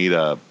wouldn't need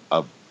a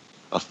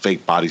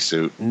fake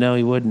bodysuit. No,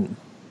 he wouldn't.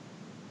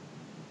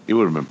 He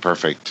would have been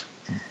perfect.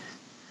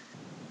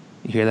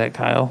 You hear that,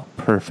 Kyle?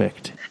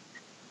 Perfect.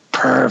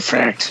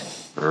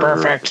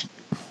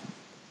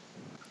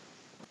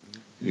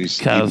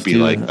 He'd be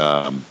like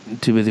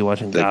too busy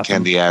watching the Gotham.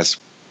 candy ass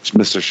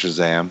Mr.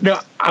 Shazam. No,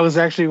 I was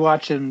actually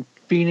watching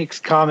Phoenix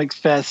Comics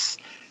Fest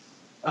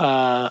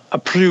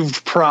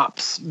approved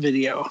props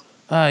video.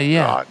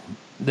 Yeah. God.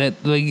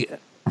 That like.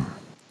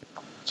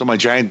 So my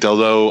giant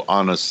dildo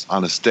on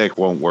a stick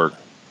won't work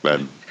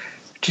then.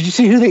 Did you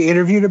see who they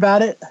interviewed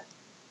about it?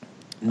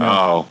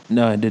 No.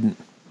 No, I didn't.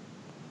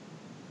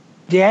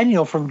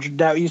 Daniel from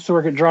that used to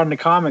work at Drawn to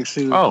Comics.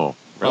 Really? Oh,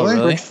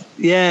 really?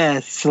 Yeah,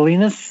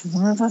 Salinas.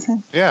 Isn't that his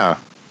name? Yeah,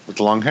 with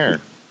the long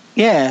hair.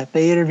 Yeah,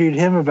 they interviewed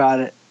him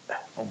about it.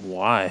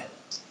 Why?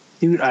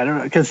 Dude, I don't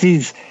know, because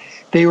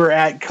they were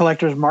at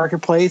Collector's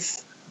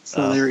Marketplace,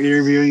 so they were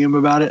interviewing him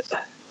about it.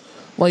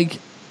 Like,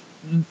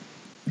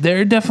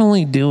 they're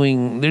definitely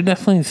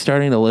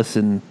starting to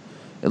listen,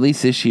 at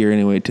least this year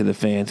anyway, to the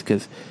fans,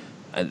 because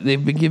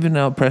they've been giving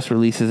out press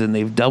releases and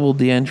they've doubled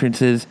the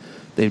entrances,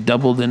 they've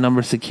doubled the number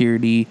of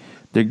security.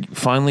 They're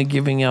finally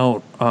giving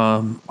out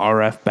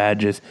RF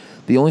badges.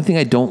 The only thing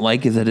I don't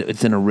like is that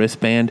it's in a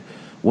wristband.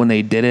 When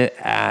they did it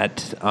at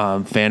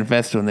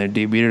FanFest, when they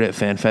debuted it at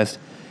FanFest,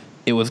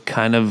 it was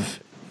kind of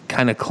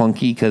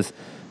clunky because,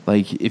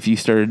 like, if you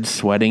started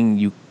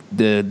sweating,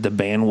 the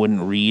band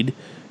wouldn't read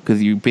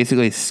because you're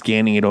basically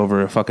scanning it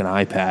over a fucking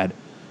iPad.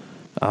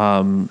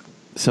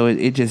 So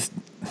it just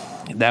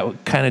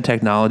that kind of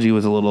technology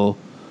was a little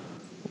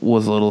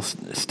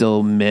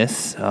still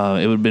miss.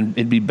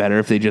 It'd be better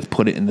if they just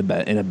put it in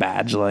a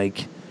badge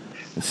like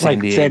San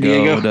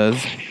Diego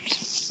does.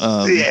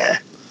 Yeah.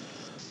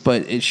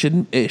 But it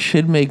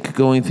should make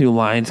going through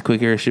lines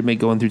quicker. It should make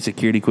going through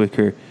security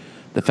quicker.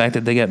 The fact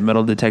that they got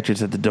metal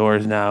detectors at the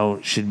doors now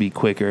should be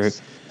quicker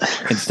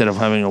instead of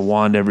having to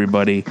wand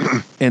everybody.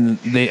 And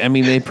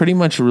they pretty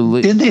much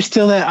didn't they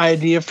steal that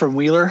idea from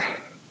Wheeler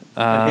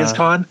at his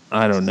con?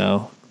 I don't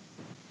know.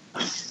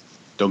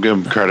 Don't give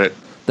him credit.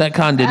 That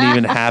con didn't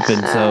even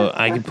happen, so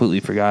I completely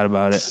forgot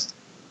about it.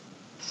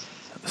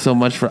 So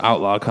much for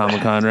Outlaw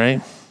Comic Con,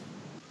 right?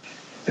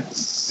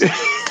 Let's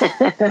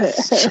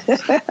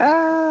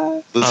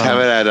have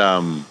it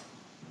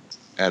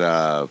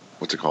at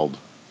what's it called?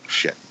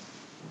 Shit.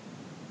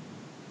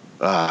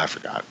 I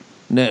forgot.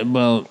 No,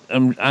 well,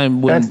 I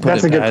wouldn't put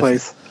that's it a past, good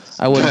place.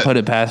 I wouldn't put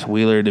it past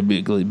Wheeler to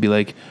be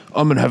like,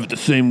 I'm gonna have it the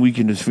same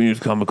weekend as Phoenix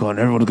Comic Con.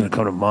 Everyone's gonna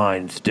come to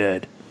mine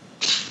instead.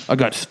 I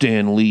got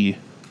Stan Lee.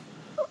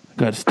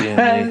 I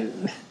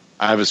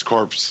have his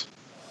corpse.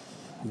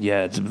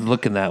 Yeah, it's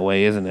looking that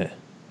way, isn't it?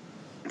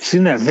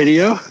 Seen that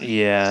video?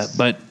 Yeah,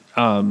 but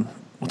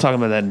we'll talk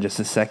about that in just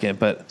a second.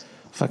 But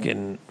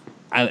fucking,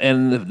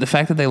 and the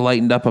fact that they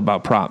lightened up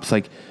about props,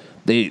 like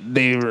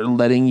they're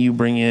letting you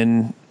bring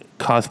in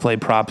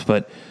cosplay props,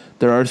 but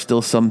there are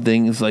still some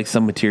things like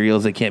some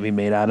materials they can't be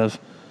made out of,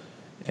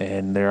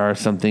 and there are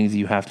some things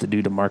you have to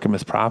do to mark them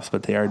as props.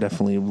 But they are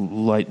definitely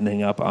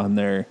lightening up on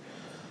their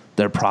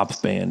props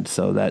band,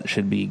 so that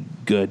should be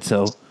good.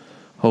 So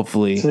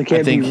hopefully, so they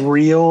can't be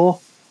real,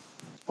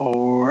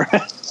 or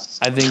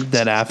I think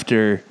that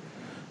after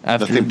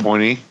nothing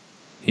pointy.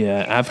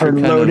 Yeah, after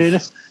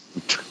loaded.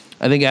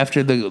 I think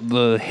after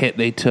the hit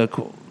they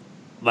took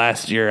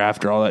last year,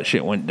 after all that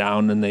shit went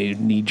down and they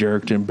knee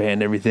jerked and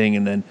banned everything,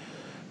 and then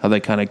how they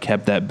kind of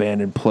kept that ban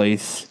in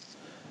place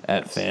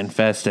at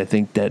FanFest, I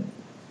think that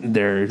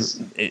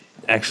it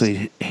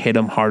actually hit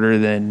them harder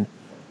than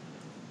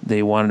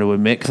they wanted to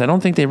admit, because I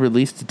don't think they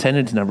released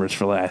attendance numbers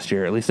for last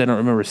year. At least I don't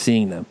remember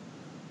seeing them.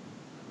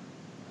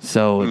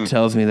 So it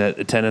tells me that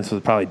attendance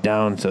was probably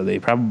down, so they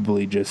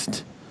probably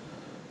just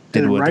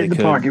did what they could. Right in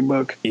the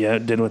pocketbook. Yeah,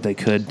 did what they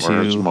could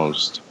Where's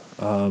most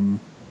to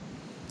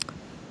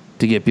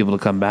get people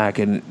to come back.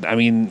 And I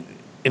mean,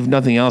 if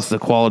nothing else, the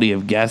quality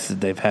of guests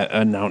that they've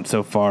announced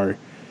so far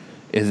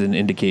is an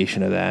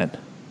indication of that.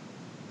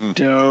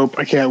 Dope!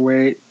 I can't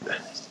wait.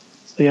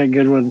 They got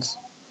good ones.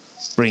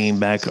 Bringing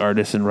back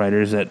artists and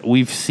writers that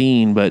we've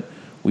seen, but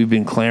we've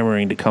been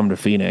clamoring to come to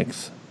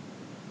Phoenix.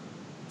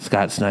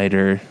 Scott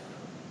Snyder,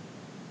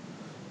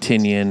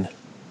 Tinian.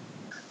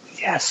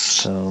 Yes.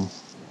 So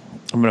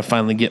I'm gonna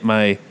finally get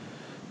my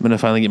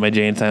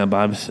Jay and Silent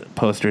Bob's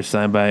poster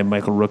signed by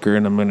Michael Rooker,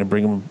 and I'm gonna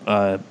bring him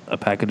a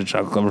package of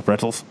chocolate covered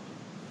pretzels.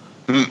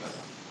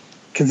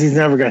 Because he's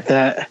never got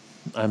that.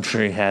 I'm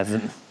sure he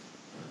hasn't.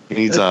 He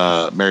needs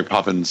a Mary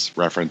Poppins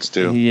reference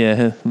too.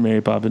 Yeah,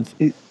 Mary Poppins.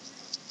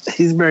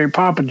 He's Mary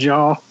Poppins,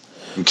 y'all.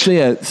 So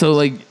yeah, so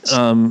like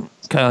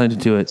Kyle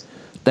hinted to it.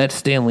 That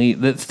Stan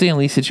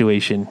Lee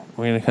situation.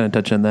 We're gonna kind of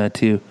touch on that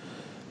too.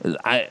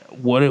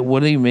 What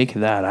do you make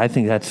of that? I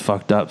think that's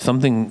fucked up.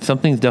 Something's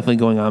definitely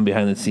going on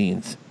behind the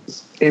scenes.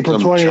 April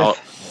 20th.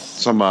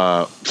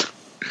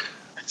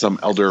 Some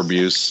elder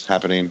abuse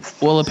happening.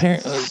 Well,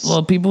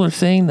 people are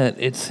saying that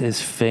it's his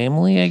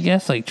family, I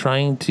guess, like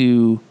trying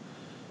to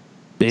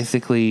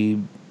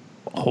basically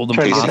hold him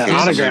Trying to get that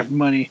hostage. autograph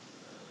money.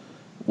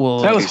 Well,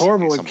 That was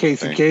horrible with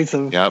Casey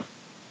Kasem. Yep,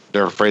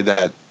 they're afraid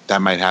that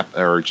might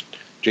happen. Or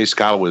Jay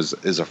Scott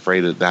is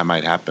afraid that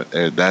might happen.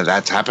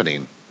 That's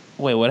happening.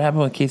 wait, what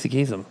happened with Casey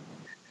Kasem?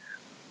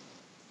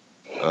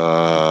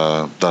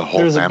 The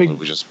whole family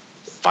was just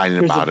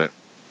fighting about it.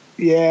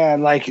 Yeah,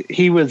 like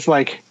he was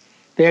like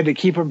they had to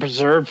keep him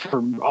preserved for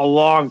a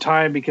long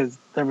time because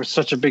there was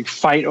such a big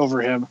fight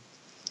over him.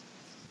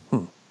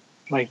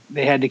 Like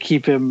they had to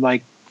keep him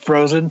like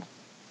frozen,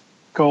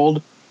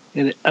 cold,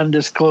 in an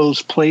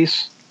undisclosed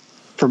place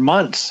for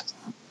months,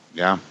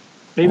 Yeah.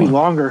 maybe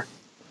longer.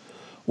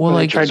 Well,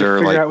 They like tried to there,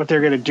 figure like- out what they're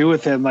going to do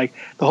with him. Like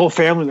the whole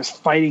family was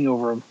fighting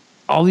over him.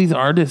 all these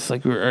artists,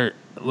 like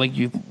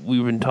we've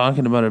been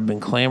talking about, have been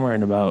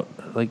clamoring about,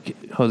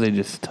 like Jose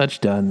just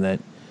touched on, that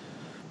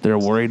they're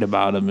worried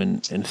about him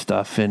and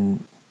stuff,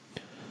 and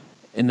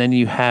then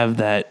you have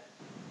that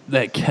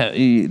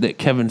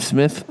Kevin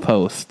Smith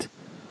post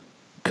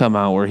come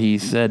out where he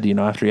said,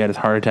 after he had his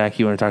heart attack,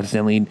 he wanted to talk to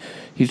Stan Lee.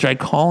 He's tried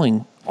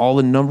calling all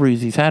the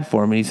numbers he's had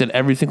for him, and he said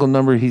every single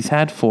number he's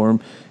had for him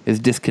is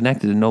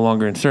disconnected and no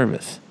longer in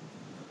service.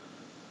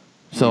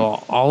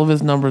 So all of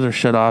his numbers are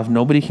shut off.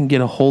 Nobody can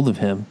get a hold of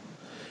him.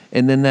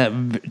 And then that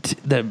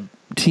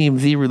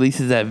TMZ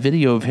releases that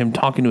video of him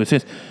talking to his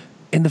fans.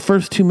 In the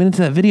first 2 minutes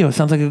of that video, it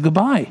sounds like a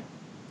goodbye.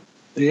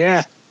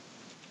 Yeah,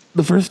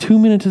 The first 2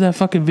 minutes of that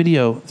fucking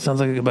video sounds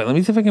like a goodbye. Let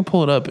me see if I can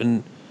pull it up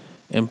and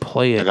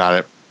play I it got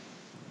it.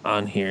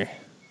 on here.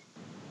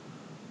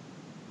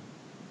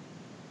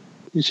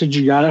 you said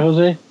you got it,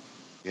 Jose.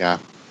 Yeah,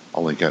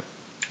 I'll link it.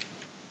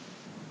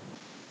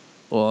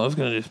 Well, I was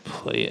going to just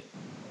play it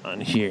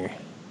on here.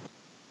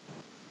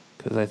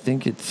 Because I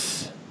think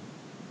it's...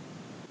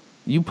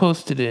 You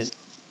posted it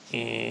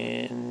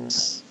in...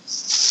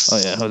 Oh,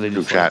 yeah, Jose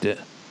Group just chat. liked it.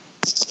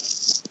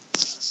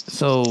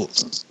 So,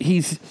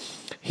 he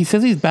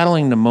says he's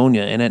battling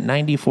pneumonia, and at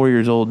 94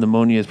 years old,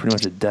 pneumonia is pretty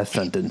much a death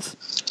sentence.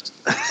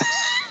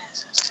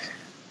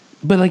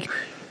 But, like,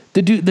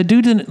 the dude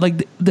didn't...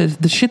 Like,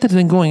 the shit that's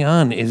been going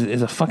on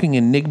is a fucking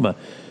enigma.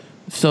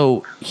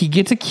 So, he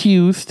gets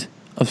accused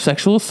of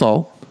sexual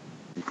assault.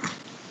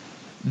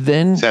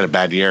 Then He's had a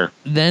bad year.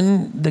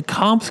 the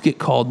cops get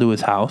called to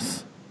his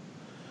house,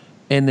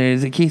 and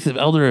there's a case of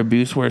elder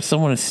abuse where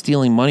someone is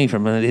stealing money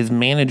from him. His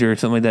manager or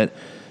something like that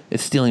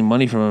is stealing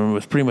money from him and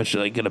was pretty much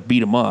like going to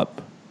beat him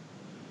up.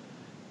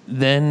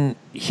 Then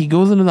he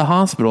goes into the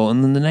hospital,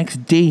 and then the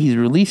next day he's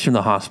released from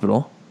the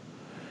hospital.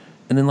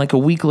 And then like a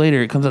week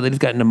later, it comes out that he's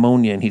got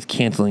pneumonia and he's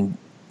canceling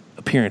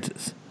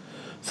appearances.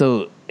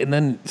 So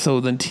then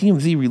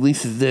TMZ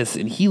releases this,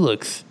 and he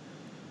looks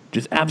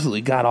just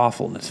absolutely god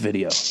awful in this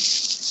video.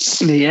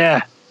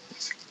 Yeah,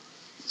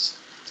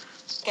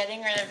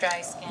 Getting rid of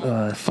dry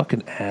skin.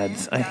 Fucking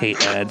ads. I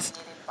hate ads.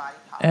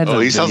 Ads Oh,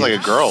 on he sounds video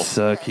like a girl.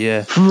 Suck,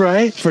 yeah.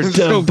 right. For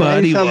So dumb bad,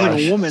 body he sounds like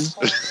wash. a woman.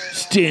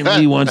 Stan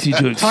Lee wants you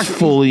to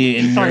exfoliate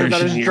and talking about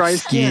nourish his your dry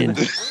skin.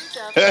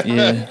 skin.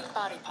 Yeah.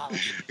 Body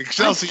polish.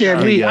 Excelsior.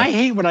 Stan Lee, Yeah. I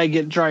hate when I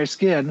get dry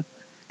skin.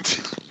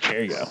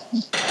 There you go.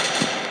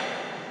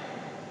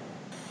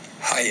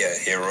 Hiya,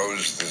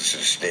 heroes. This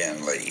is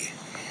Stan Lee.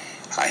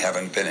 I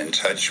haven't been in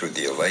touch with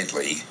you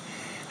lately.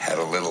 Had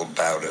a little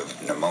bout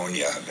of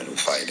pneumonia I've been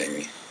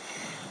fighting,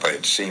 but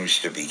it seems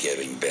to be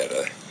getting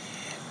better.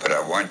 But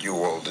I want you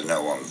all to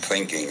know I'm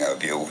thinking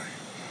of you.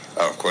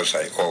 Of course,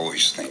 I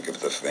always think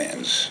of the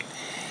fans.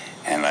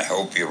 And I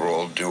hope you're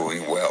all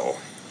doing well.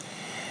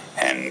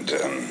 And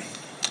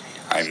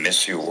I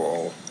miss you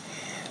all.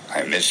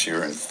 I miss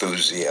your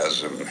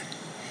enthusiasm.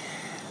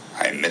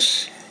 I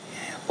miss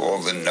all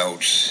the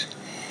notes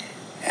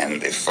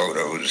and the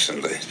photos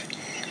and the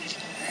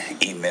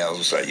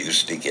emails I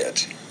used to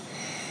get.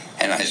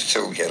 And I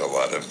still get a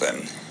lot of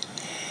them.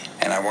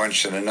 And I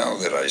want you to know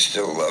that I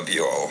still love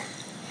you all.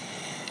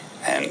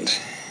 And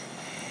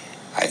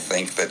I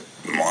think that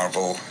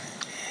Marvel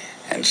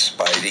and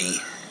Spidey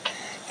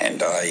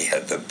and I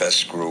had the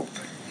best group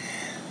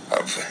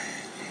of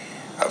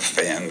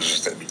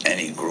fans that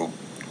any group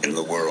in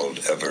the world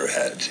ever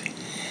had.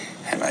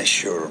 And I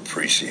sure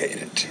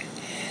appreciate it.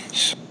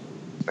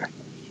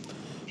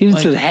 He just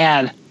Like- said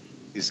had.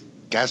 He's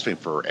gasping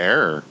for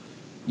air.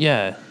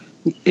 Yeah.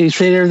 He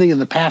said everything in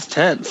the past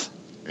tense.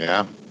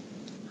 Yeah.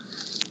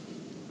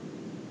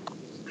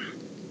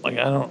 Like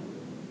I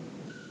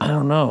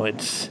don't know.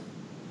 It's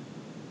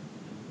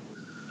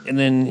and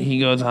then he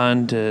goes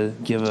on to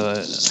give a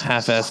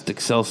half-assed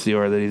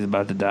Excelsior that he's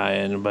about to die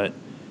in, but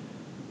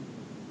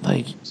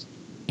like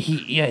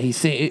he's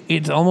saying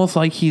it's almost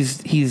like he's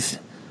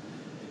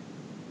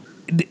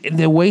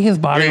the way his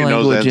body He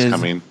knows language that's is.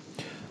 coming.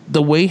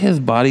 The way his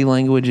body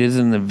language is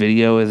in the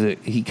video is that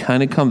he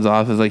kind of comes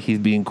off as like he's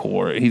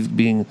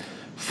being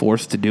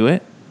forced to do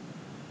it.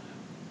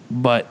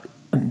 But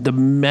the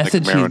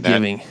message he's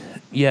marionette.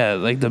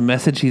 giving, like the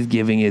message he's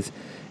giving is,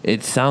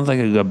 it sounds like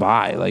a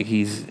goodbye. Like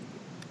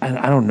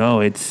I don't know.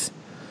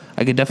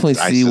 I could definitely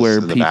see ISIS where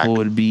in the back. people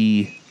would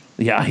be.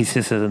 Yeah,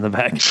 ISIS is in the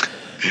back.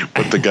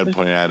 With the gun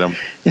pointed at him.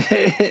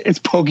 It's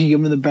poking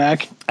him in the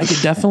back. I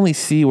could definitely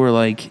see where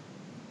like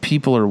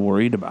people are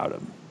worried about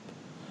him.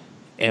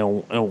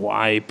 And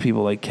why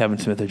people like Kevin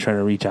Smith are trying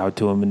to reach out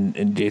to him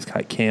and J.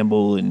 Scott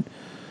Campbell and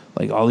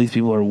like all these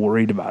people are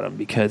worried about him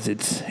because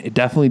it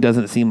definitely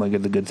doesn't seem like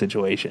it's a good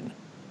situation.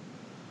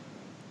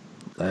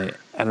 Like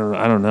I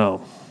don't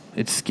know.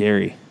 It's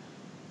scary.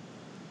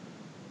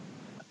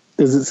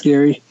 Is it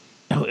scary?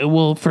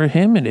 Well, for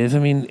him it is. I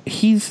mean,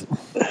 he's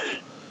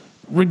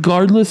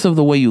regardless of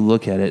the way you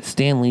look at it,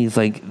 Stan Lee's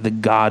like the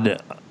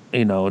god, to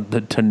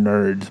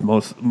nerds,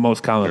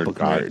 most comic Nerd book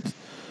god. nerds.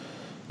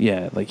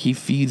 Yeah, like he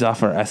feeds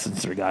off our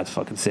essence for God's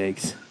fucking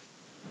sakes.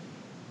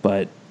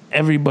 But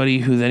everybody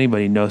who's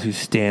anybody knows who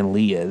Stan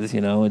Lee is,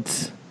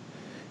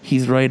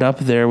 he's right up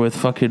there with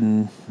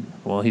fucking,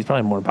 well, he's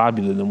probably more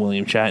popular than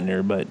William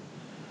Shatner, but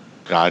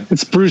God.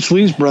 It's Bruce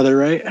Lee's brother,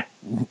 right?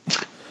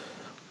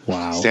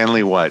 wow.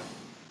 Stanley what?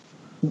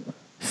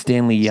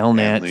 Stanley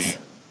Yelnats.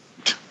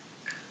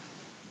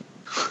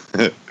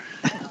 Stanley.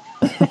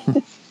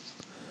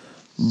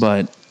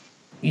 But,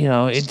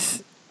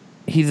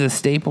 he's a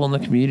staple in the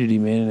community,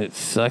 man, and it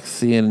sucks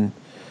seeing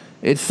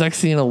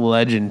a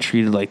legend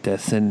treated like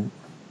this, and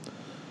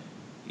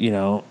I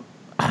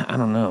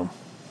don't know.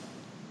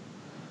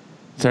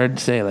 It's hard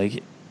to say.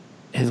 Like,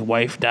 his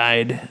wife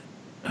died.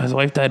 His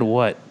wife died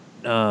what?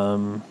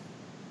 While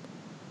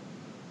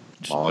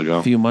A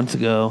ago. few months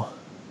ago.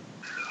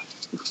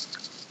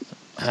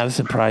 I was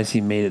surprised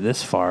he made it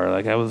this far.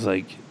 Like, I was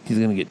like, he's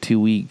gonna get 2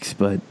 weeks,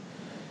 but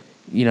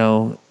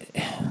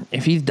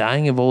if he's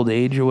dying of old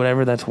age or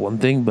whatever, that's one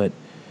thing. But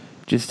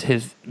just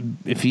if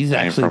he's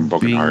Dying actually from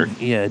broken being, heart.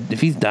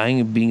 if he's dying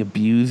of being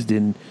abused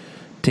and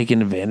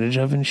taken advantage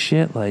of and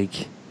shit,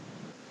 like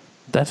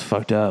that's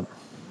fucked up.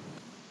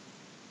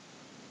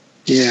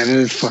 Yeah, it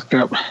is fucked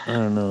up. I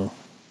don't know.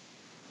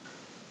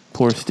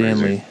 Poor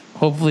Stanley.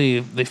 Hopefully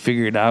they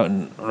figure it out,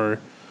 or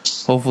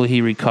hopefully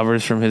he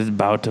recovers from his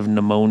bout of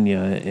pneumonia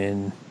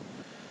and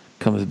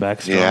comes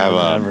back strong Yeah, or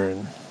whatever.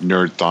 And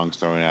Nerd thongs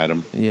thrown at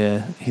him.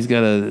 yeah, he's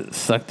got to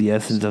suck the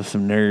essence of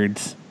some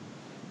nerds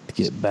to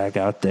get back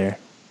out there.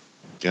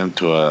 Get him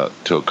to a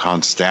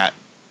constat.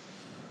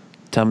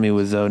 Tommy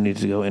Wiseau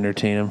needs to go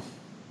entertain him.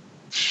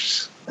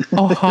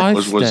 Oh, hi,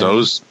 What's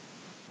Wiseau's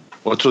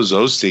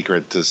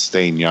secret to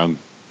staying young?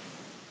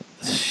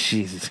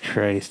 Jesus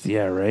Christ.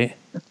 Yeah, right?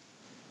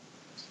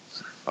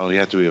 Oh, you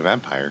have to be a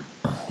vampire.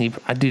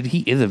 Dude, he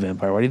is a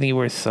vampire. Why do you think he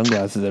wears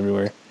sunglasses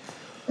everywhere?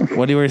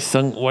 Why do you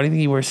think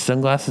he wears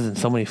sunglasses and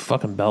so many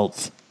fucking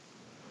belts?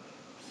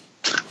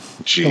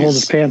 To hold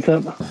his Jeez. pants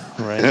up.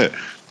 Right?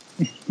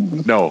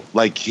 No,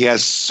 like he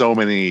has so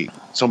many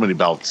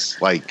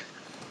belts. Like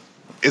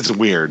it's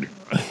weird.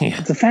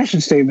 It's a fashion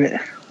statement.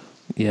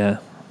 Yeah.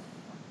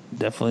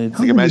 Definitely.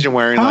 Like imagine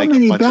wearing How like a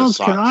many bunch belts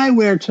of can socks. I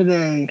wear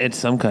today? It's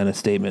some kind of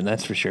statement,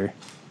 that's for sure.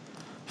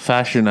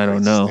 Fashion, I don't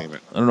It's a know.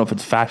 statement. I don't know if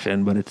it's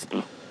fashion, but it's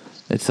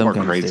some More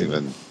kind crazy of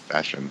statement. than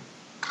fashion.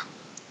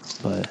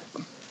 But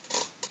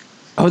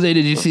Jose,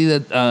 did you see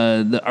that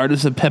the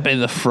artist of Pepe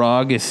the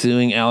Frog is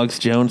suing Alex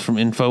Jones from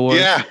Infowars?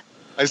 Yeah,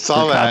 I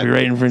saw For that.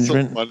 copyright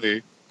infringement? So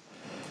funny.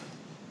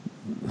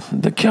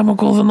 The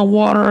chemicals in the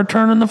water are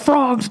turning the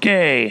frogs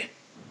gay.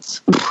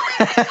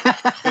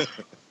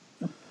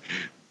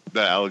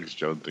 The Alex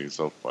Jones thing is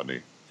so funny.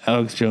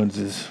 Alex Jones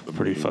is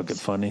pretty memes. fucking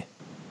funny.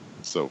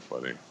 So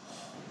funny.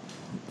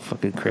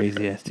 Fucking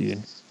crazy ass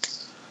dude.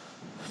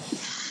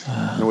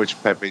 I wonder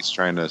which Pepe's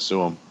trying to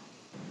sue him.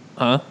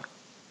 Huh?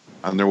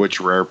 I wonder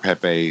which rare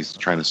Pepe's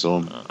trying to sue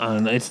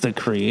him. It's the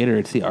creator.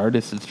 It's the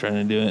artist that's trying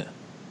to do it.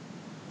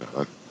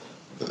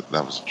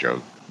 That was a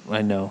joke.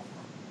 I know.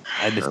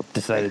 I just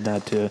decided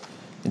not to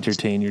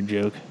entertain your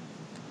joke.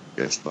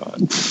 Guess not.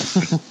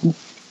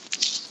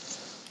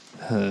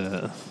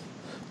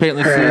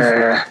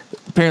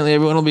 Apparently,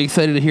 everyone will be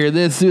excited to hear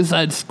this.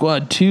 Suicide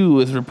Squad 2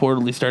 is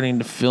reportedly starting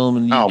to film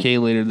in the Oh, UK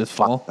later this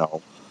fall.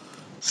 No.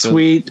 So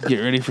Sweet. Get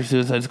ready for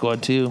Suicide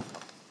Squad 2.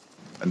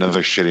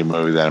 Another shitty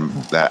movie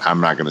that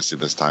I'm not going to see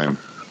this time.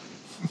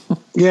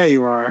 Yeah,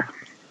 you are.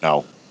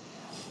 No.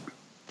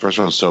 First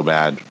one was so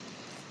bad.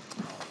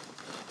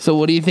 So,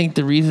 what do you think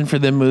the reason for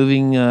them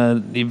moving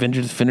the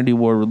Avengers Infinity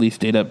War release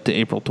date up to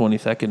April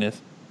 22nd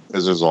is?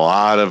 Because there's a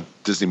lot of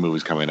Disney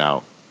movies coming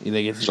out. You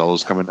think it's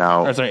Solo's coming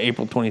out. or sorry,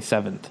 April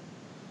 27th.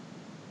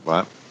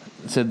 What?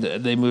 It said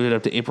they moved it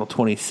up to April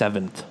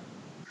 27th.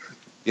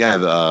 Yeah,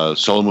 the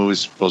Solo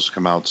movie's supposed to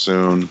come out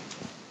soon.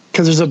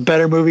 Because there's a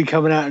better movie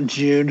coming out in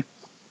June.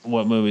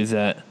 What movie is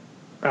that?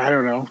 I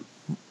don't know.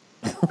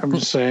 I'm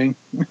just saying.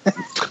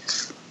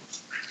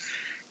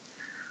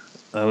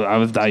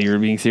 I thought you were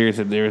being serious.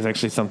 That there was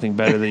actually something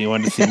better that you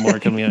wanted to see more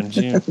coming out in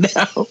June.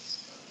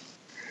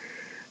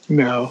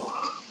 No,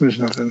 there's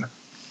nothing.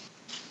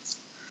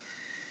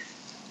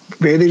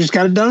 Maybe they just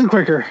got it done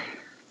quicker.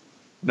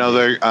 No,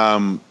 they're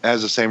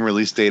has the same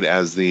release date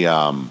as the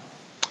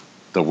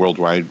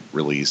worldwide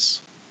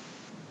release.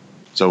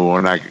 So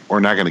we're not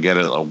going to get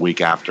it a week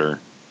after.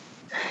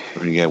 We're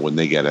going to get it when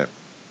they get it.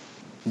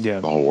 Yeah.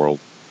 The whole world,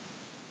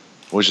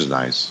 which is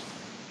nice.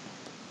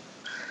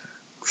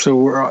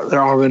 So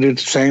they're all going to do it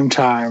at the same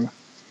time.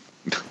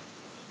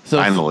 So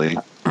Finally.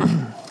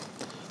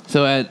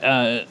 So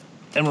at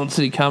Emerald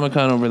City Comic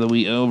Con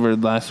over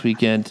last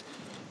weekend,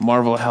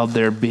 Marvel held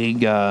their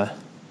big panel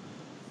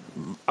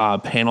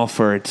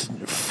for its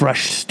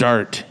Fresh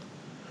Start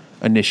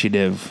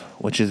initiative,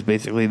 which is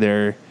basically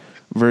their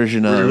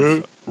version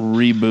of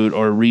reboot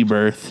or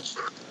rebirth.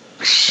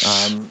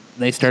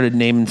 They started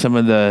naming some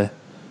of the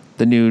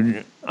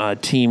new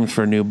teams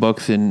for new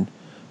books, and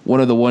one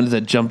of the ones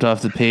that jumped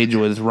off the page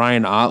was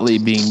Ryan Ottley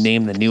being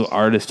named the new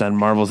artist on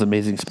Marvel's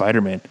Amazing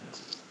Spider-Man.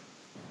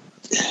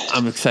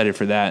 I'm excited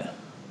for that.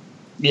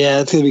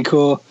 Yeah, it's gonna be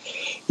cool.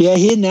 Yeah,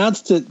 he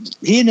announced it.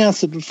 He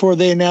announced it before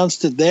they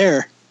announced it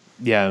there.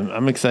 Yeah,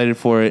 I'm excited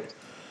for it.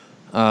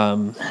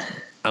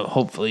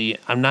 Hopefully,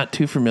 I'm not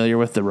too familiar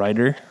with the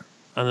writer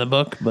on the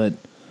book, but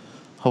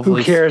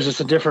hopefully, Who cares?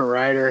 It's a different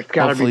writer. It's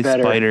got to be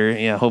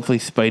better. Hopefully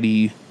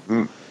Spidey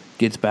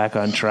gets back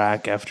on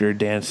track after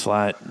Dan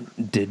Slott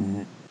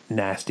did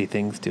nasty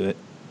things to it.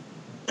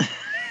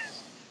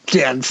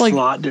 Dan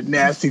Slott did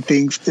nasty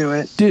things to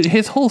it. Dude,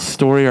 his whole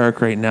story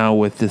arc right now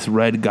with this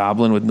Red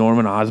Goblin with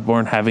Norman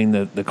Osborn having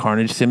the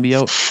Carnage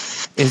symbiote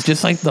is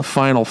just like the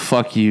final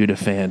fuck you to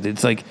fans.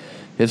 It's like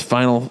his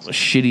final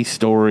shitty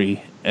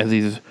story as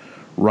he's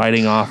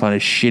riding off on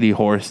his shitty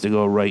horse to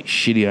go write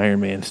shitty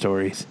Iron Man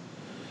stories.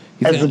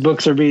 As the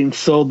books are being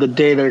sold the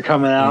day they're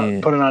coming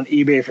out, put it on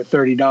eBay for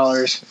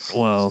 $30.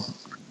 Well,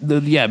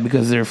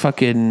 because they're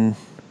fucking...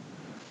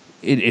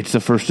 It's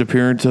the first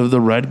appearance of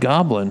the Red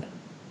Goblin.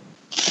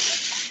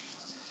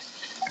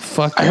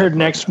 Fuck. I heard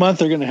next month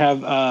they're going to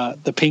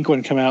have the pink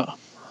one come out.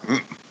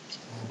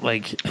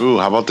 Like... Ooh,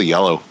 how about the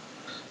yellow?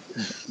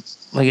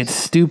 Like, it's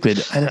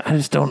stupid. I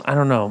just don't... I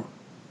don't know.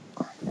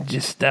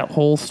 Just that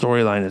whole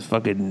storyline is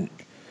fucking...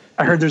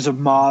 I heard there's a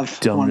mauve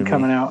one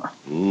coming out.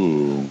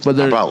 Ooh. But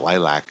how about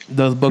lilac?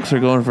 Those books are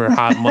going for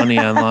hot money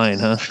online,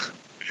 huh?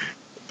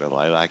 The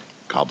lilac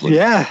goblin.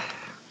 Yeah.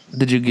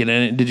 Did you get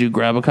in? Did you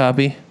grab a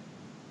copy?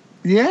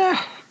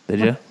 Yeah. Did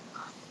you?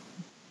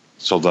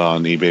 Sold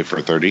on eBay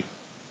for $30.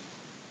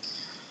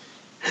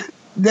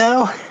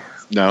 No.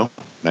 No,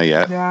 not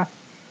yet. Yeah.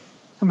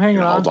 I'm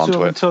hanging on hold to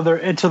them it.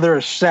 until they're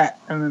a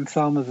set, and then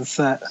sell them as a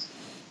set.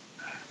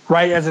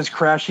 Right as it's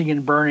crashing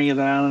and burning, and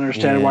then I don't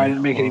understand why I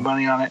didn't make any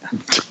money on it.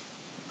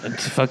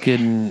 It's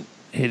fucking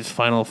his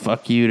final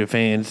fuck you to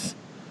fans.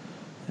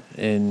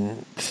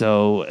 And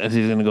so, as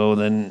he's going to go,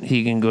 then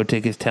he can go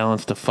take his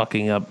talents to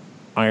fucking up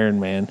Iron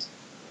Man.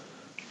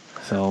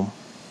 So,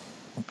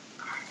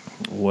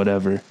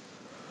 whatever.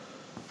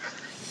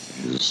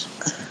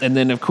 And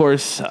then, of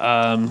course,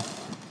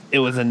 it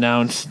was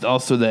announced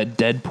also that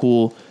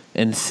Deadpool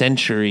and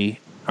Century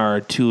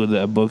are two of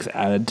the books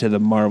added to the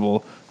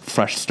Marvel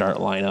Fresh Start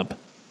lineup.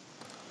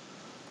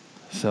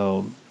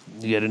 So,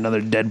 you get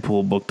another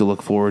Deadpool book to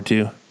look forward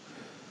to.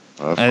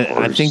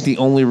 I think the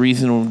only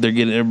reason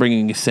they're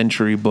bringing a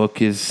Century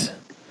book is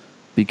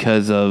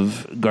because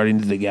of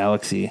Guardians of the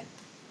Galaxy.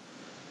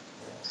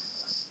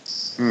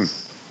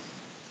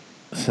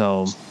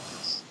 So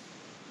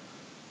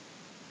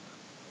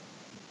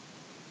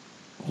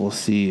we'll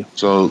see.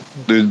 So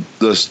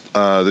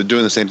they're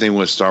doing the same thing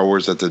with Star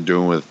Wars that they're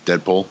doing with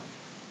Deadpool.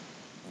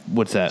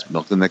 What's that?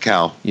 Milking the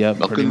cow. Yep,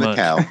 milking the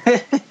cow.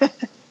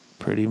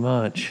 Pretty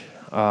much.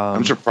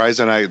 I'm surprised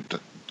they're not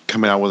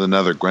coming out with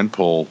another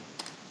Gwenpool.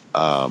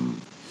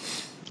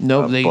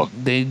 Nope, book.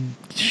 they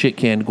shit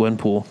canned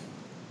Gwenpool.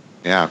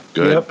 Yeah,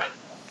 good. Yep.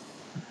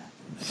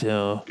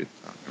 So, Good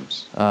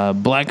times.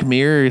 Black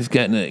Mirror is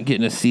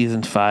getting a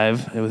season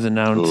 5. It was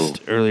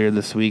announced earlier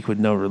this week with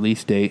no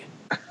release date.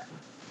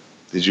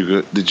 Did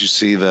you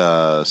see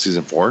the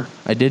season 4?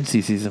 I did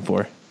see season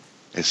 4.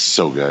 It's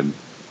so good.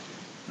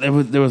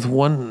 There was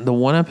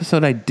one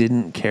episode I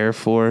didn't care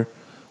for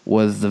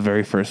was the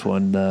very first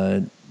one,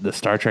 the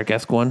Star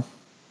Trek-esque one.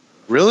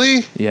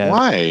 Really? Yeah.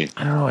 Why?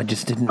 I don't know. I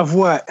just didn't. Of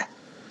what?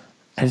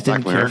 I just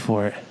didn't Black care Mirror?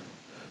 for it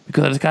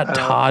because it's got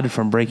Todd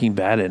from Breaking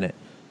Bad in it.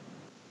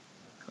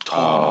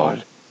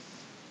 Todd.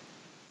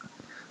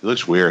 It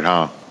looks weird,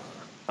 huh?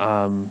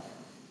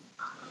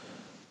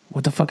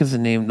 What the fuck is the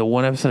name? The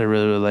one episode I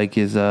really like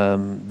is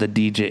the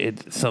DJ.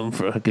 It's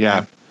something for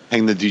Yeah.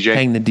 Hang the DJ.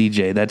 Hang the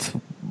DJ. That's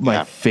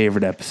my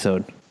favorite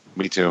episode.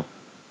 Me too.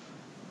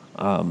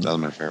 That was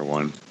my favorite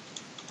one.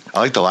 I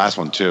like the last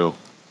one too.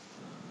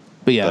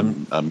 But yeah,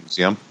 The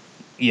museum.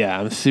 yeah,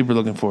 I'm super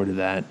looking forward to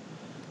that.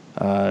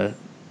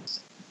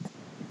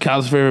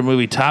 Kyle's favorite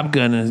movie, Top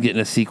Gun, is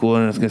getting a sequel,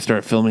 and it's going to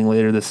start filming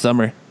later this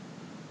summer.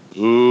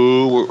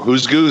 Ooh,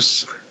 who's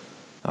Goose?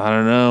 I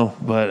don't know,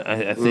 but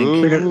I think,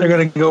 Ooh. They're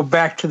gonna go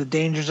back to the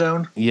danger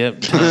zone.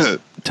 yep,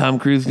 Tom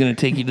Cruise is going to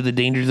take you to the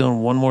danger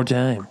zone one more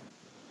time.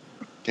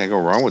 Can't go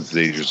wrong with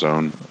the Danger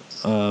Zone.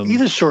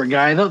 He's a short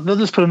guy. They'll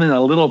just put him in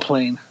a little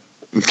plane.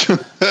 They'll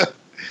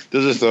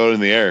just throw it in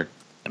the air.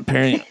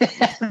 Apparently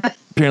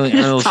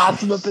Just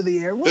toss him up in the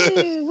air.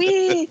 Wee,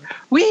 wee,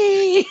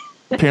 wee.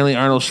 Apparently,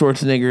 Arnold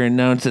Schwarzenegger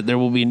announced that there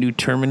will be a new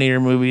Terminator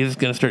movie that's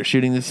going to start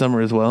shooting this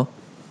summer as well.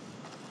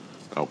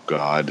 Oh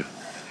God!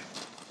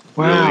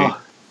 Wow. Really?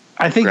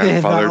 I think they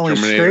have not Grandfather only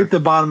Terminator? scraped the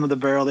bottom of the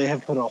barrel, they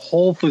have put a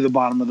hole through the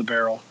bottom of the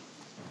barrel.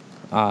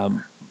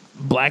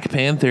 Black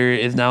Panther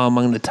is now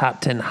among the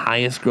top 10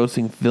 highest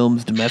grossing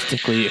films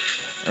domestically,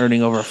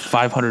 earning over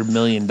 $500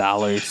 million.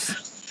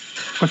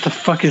 What the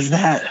fuck is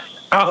that?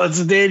 Oh, it's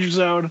a danger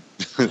zone.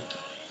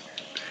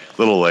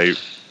 Little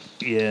late.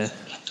 Yeah.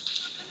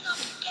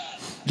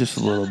 Just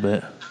a little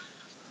bit.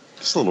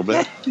 Just a little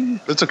bit.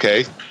 It's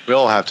okay. We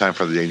all have time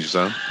for the Danger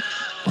Zone.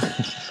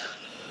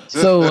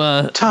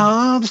 So,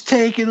 Tom's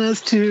taking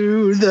us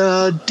to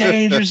the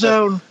danger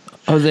zone.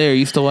 Jose, are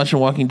you still watching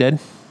Walking Dead?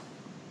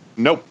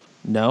 Nope.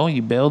 No?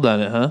 You bailed on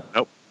it, huh?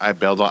 Nope. I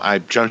bailed on. I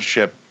jumped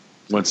ship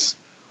once.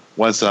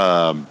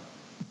 Spoiler,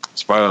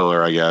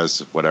 I guess.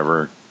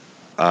 Whatever.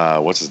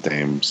 What's his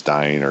name's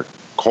dying or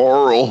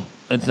Coral?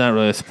 It's not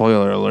really a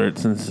spoiler alert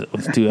since it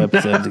was 2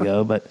 episodes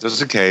ago, but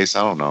Just in case.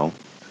 I don't know.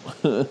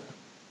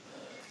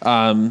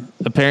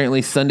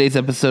 apparently Sunday's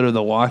episode of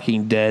The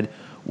Walking Dead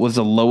was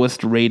the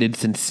lowest rated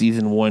since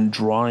season 1,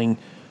 drawing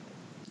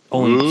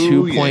only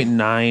Ooh,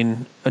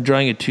 2.9,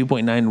 drawing a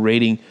 2.9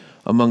 rating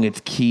among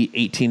its key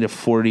 18 to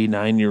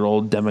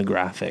 49-year-old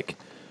demographic.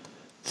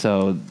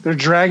 So They're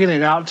dragging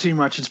it out too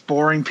much. It's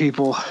boring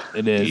people.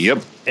 it is.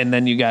 Yep. And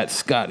then you got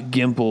Scott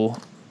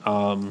Gimple,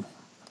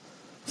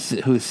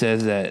 who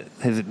says that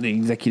the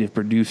executive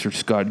producer,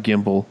 Scott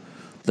Gimple,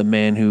 the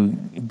man who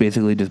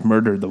basically just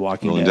murdered The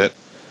Walking Ruined Dead,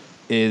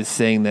 it. is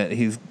saying that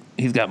he's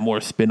got more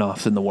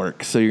spin-offs in the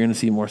works. So you're going to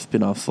see more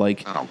spin-offs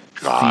like Oh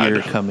God.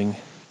 Fear coming.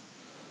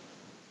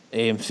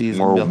 AMC's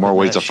More milking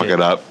ways that to fuck shit.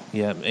 it up.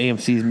 Yeah,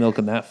 AMC's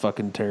milking that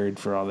fucking turd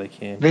for all they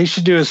can. They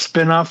should do a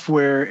spin-off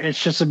where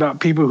it's just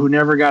about people who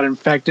never got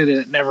infected and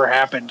it never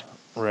happened.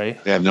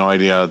 Right? They have no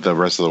idea the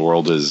rest of the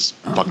world is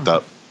fucked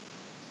up.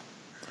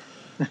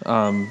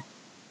 But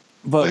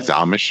Like the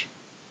Amish.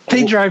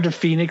 They drive to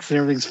Phoenix and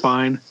everything's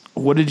fine.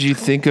 what did you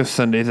think of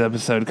Sunday's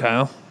episode,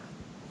 Kyle?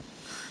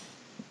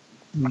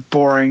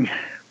 Boring.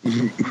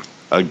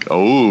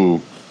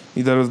 Oh.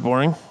 You thought it was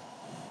boring?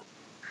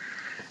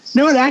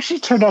 No, it actually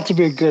turned out to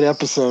be a good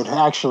episode,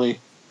 actually.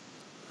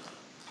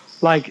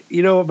 Like,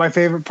 you know what my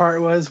favorite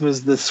part was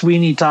the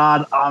Sweeney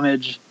Todd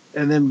homage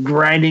and then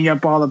grinding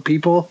up all the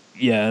people.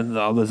 Yeah,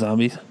 all the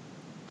zombies.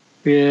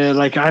 Yeah,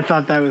 like, I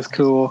thought that was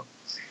cool.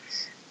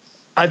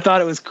 I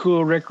thought it was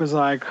cool. Rick was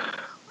like,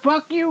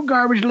 fuck you,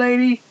 garbage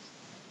lady.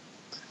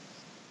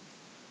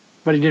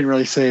 But he didn't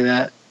really say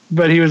that.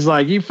 But he was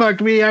like, you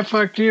fucked me, I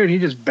fucked you. And he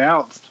just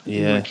bounced. He was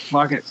Yeah. like,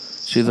 fuck it.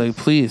 She's like,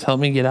 please help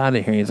me get out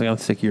of here. He's like, I'm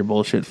sick of your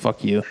bullshit.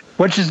 Fuck you.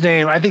 What's his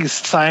name? I think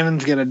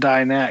Simon's going to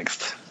die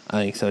next.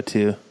 I think so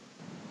too.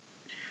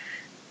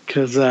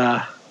 Because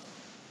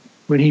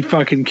when he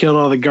fucking killed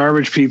all the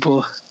garbage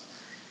people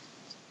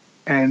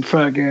and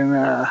fucking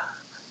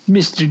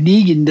Mr.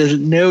 Negan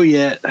doesn't know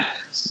yet.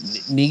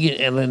 Negan,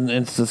 and then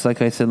it's just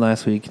like I said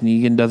last week,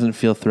 Negan doesn't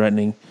feel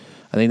threatening.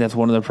 I think that's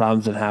one of the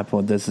problems that happened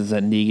with this is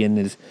that Negan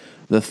is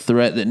the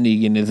threat that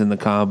Negan is in the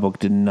comic book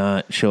did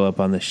not show up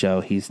on the show.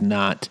 He's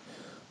not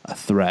a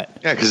threat.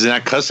 Yeah, because they're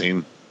not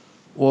cussing.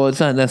 Well, it's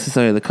not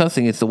necessarily the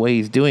cussing, it's the way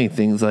he's doing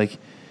things. Like,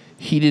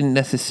 he didn't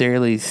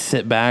necessarily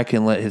sit back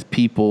and let his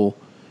people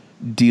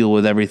deal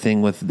with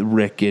everything with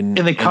Rick and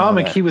In the and all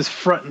comic, that. he was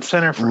front and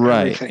center for right,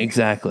 everything.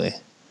 exactly.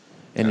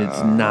 And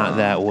it's not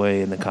that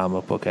way in the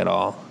comic book at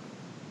all.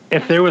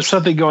 If there was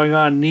something going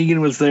on, Negan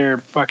was there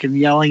fucking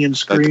yelling and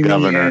screaming.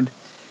 governor.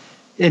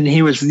 And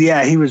he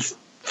was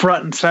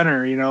front and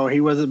center. You know, he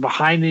wasn't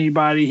behind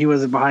anybody. He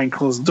wasn't behind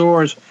closed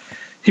doors.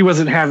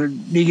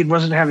 Negan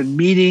wasn't having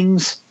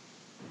meetings.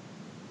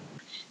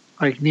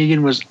 Like,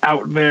 Negan was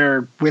out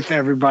there with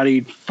everybody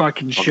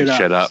fucking shit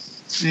up.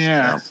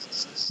 Yeah.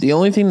 The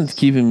only thing that's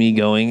keeping me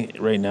going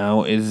right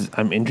now is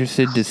I'm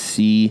interested to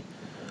see.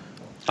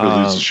 Who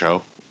loses the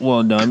show?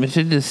 Well, no, I'm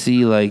interested to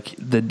see like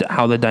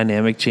how the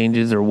dynamic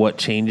changes or what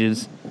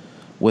changes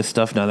with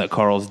stuff now that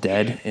Carl's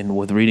dead, and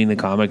with reading the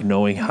comic,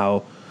 knowing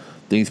how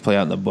things play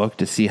out in the book,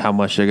 to see how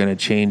much they're going to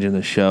change in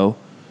the show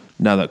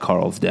now that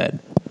Carl's dead.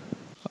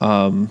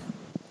 A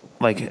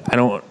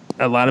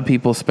lot of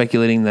people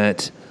speculating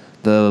that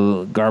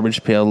the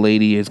garbage pail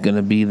lady is going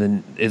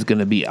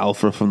to be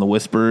Alpha from the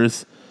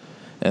Whisperers,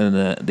 and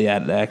the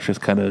actress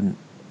kind of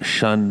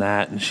shunned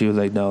that, and she was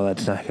like, "No,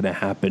 that's not going to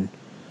happen."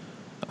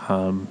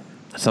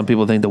 Some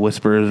people think the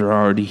Whisperers are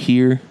already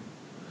here.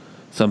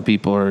 Some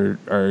people are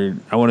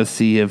I want to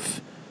see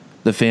if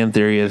the fan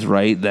theory is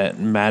right that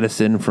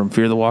Madison from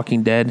Fear the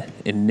Walking Dead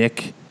and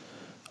Nick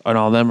and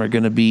all them are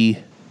going to be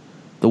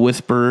the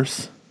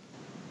Whisperers.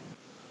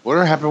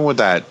 What happened with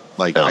that?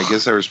 Like, I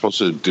guess they were supposed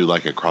to do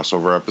like a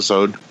crossover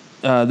episode.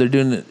 They're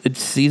doing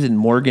it's season.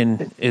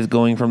 Morgan is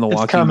going from The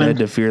Walking Dead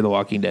to Fear the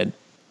Walking Dead.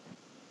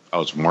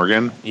 Oh, it's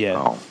Morgan? Yeah.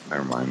 Oh,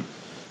 never mind.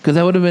 Because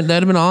that'd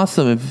have been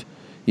awesome if,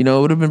 it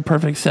would have been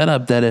perfect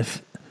setup that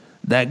if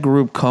that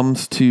group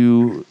comes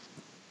to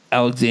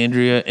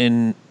Alexandria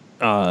and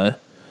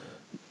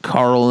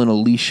Carl and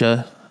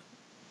Alicia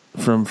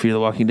from Fear the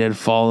Walking Dead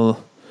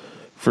fall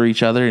for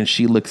each other and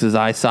she licks his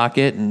eye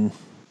socket and,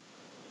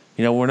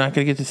 we're not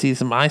going to get to see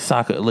some eye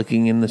socket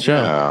licking in the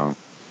show.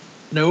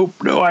 Nope,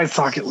 no eye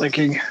socket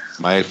licking.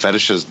 My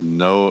fetish is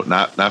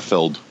not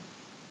filled.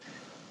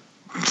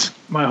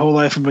 My whole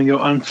life I've been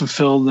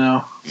unfulfilled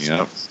now.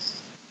 Yep.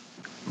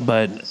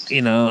 But,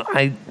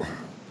 I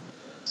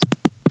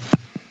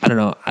don't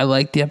know. I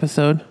liked the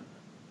episode.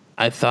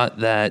 I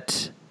think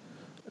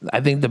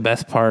the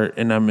best part,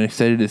 and I'm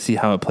excited to see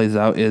how it plays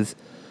out, is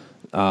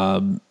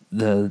the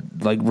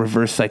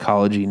reverse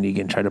psychology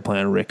Negan tried to play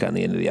on Rick on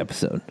the end of the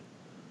episode.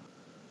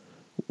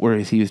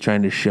 Whereas he was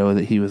trying to show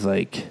that he was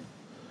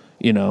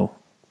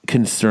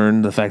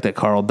concerned the fact that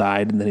Carl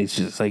died, and then he's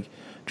just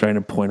trying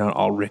to point out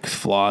all Rick's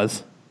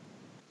flaws.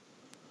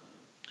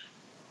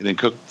 He didn't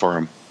cook for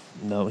him.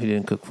 No, he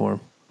didn't cook for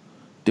him.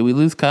 Did we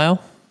lose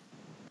Kyle?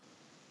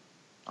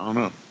 I don't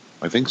know.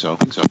 I think so.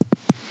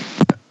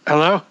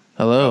 Hello?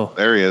 Hello.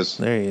 There he is.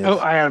 There he is. Oh,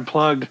 I had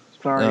unplugged.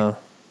 Sorry.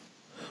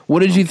 What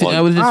did you think?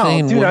 I was just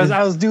saying. Dude,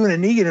 I was doing a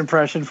Negan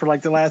impression for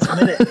the last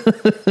minute.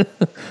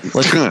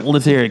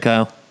 Let's hear it,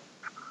 Kyle.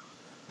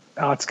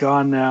 Oh, it's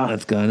gone now.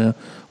 That's gone now.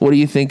 What do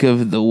you think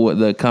of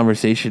the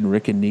conversation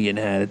Rick and Negan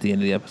had at the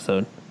end of the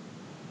episode?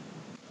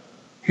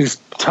 He was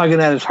tugging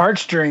at his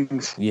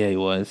heartstrings. Yeah, he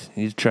was.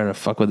 He's trying to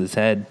fuck with his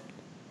head.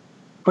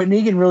 But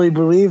Negan really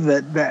believed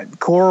that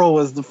Coral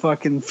was the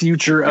fucking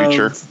future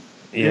of.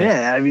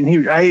 Yeah, I mean,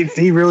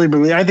 he really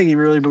believe. I think he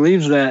really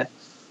believes that.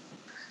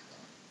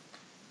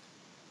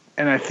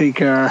 And I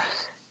think is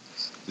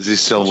he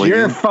still it's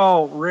your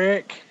fault,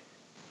 Rick.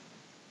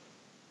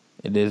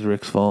 It is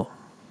Rick's fault.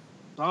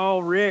 It's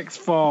all Rick's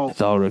fault.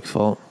 It's all Rick's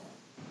fault.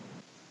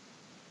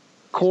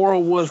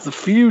 Coral was the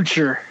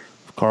future.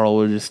 Carl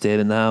would have just stayed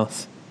in the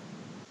house.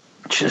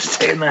 Just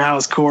stay in the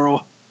house,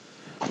 Coral.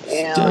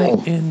 Stay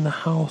in the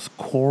house,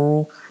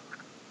 Coral.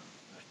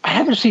 I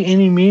haven't seen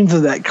any memes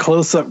of that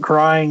close-up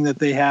crying that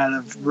they had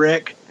of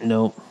Rick.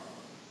 Nope.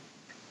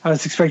 I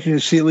was expecting to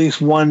see at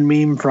least one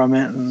meme from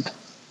it, and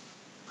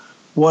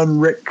one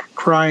Rick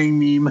crying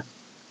meme.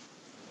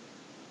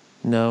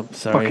 Nope,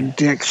 sorry. Fucking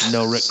dicks.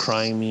 No Rick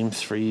crying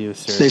memes for you,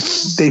 sir.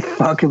 They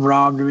fucking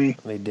robbed me.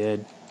 They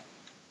did.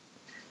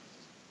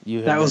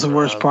 That was the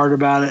worst part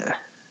about it.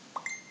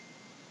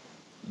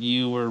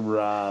 You were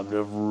robbed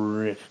of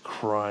Rick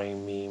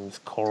crying memes,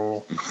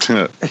 Coral.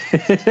 Coral.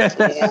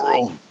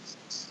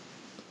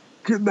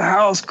 Get in the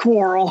house,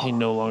 Coral. He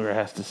no longer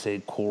has to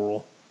say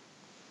Coral.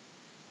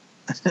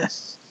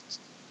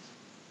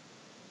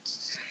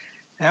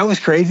 That was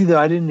crazy, though.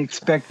 I didn't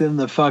expect them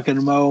to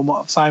fucking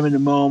Simon to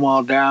mow them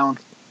all down.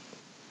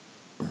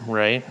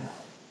 Right.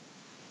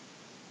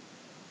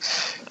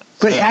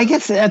 But I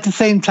guess at the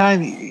same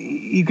time,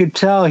 you could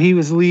tell he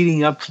was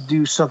leading up to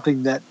do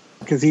something that,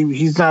 because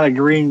he's not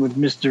agreeing with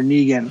Mr.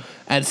 Negan.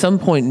 At some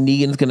point,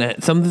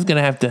 something's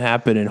gonna have to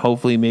happen, and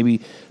hopefully,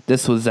 maybe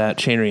this was that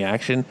chain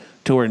reaction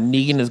to where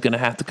Negan is gonna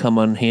have to come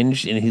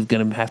unhinged, and he's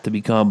gonna have to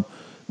become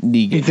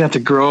Negan. He's gonna have to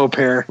grow a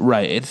pair.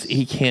 Right.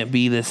 He can't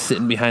be this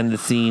sitting behind the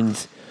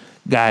scenes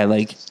guy.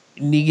 Like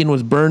Negan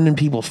was burning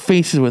people's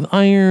faces with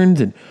irons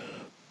and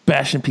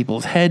bashing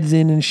people's heads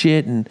in and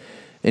shit, and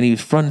he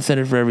was front and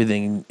center for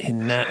everything.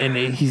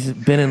 And he's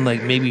been in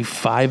maybe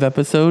 5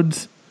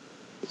 episodes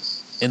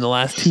in the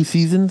last 2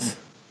 seasons.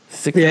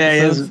 6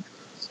 episodes.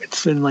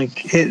 It's been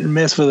hit and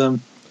miss with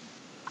him.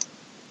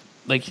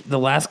 The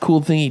last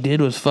cool thing he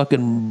did was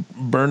fucking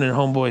burning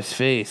Homeboy's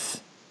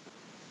face.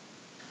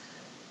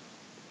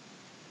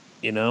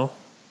 You know?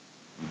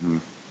 Mm-hmm.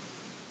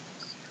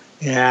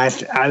 Yeah,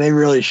 they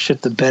really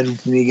shit the bed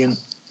with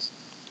Negan.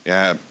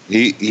 Yeah,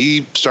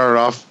 he started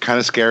off kind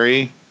of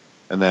scary,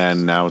 and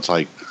then now it's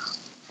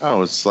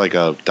it's like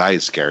a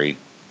diet scary.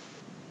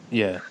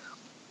 Yeah.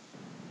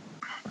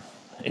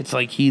 It's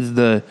like he's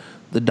the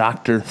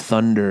Dr.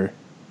 Thunder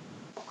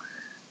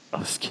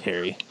of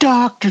scary.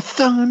 Dr.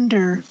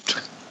 Thunder.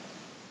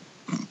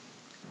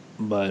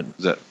 But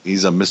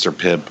he's a Mr.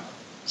 Pibb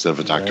instead of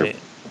a Dr. Right.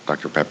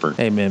 Dr. Pepper.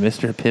 Hey man,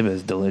 Mr. Pibb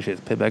is delicious.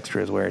 Pibb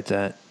Extra is where it's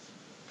at.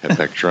 Pibb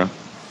Extra.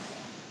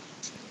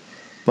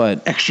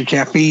 But extra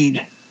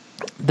caffeine.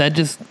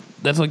 That's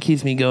what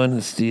keeps me going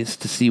is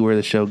to see where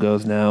the show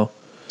goes now.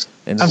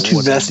 And I'm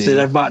too vested.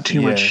 I've bought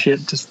too much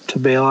shit to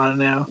bail on it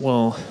now.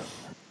 Well,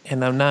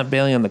 and I'm not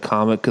bailing on the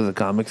comic because the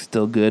comic's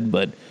still good,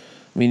 but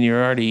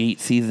you're already 8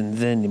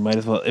 seasons in. You might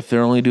as well, if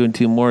they're only doing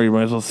 2 more, you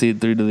might as well see it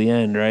through to the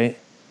end, right?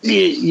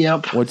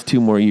 Yep. What's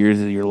 2 more years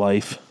of your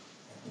life?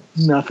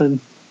 Nothing.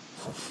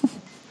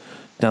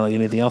 Not like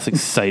anything else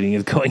exciting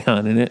is going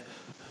on in it.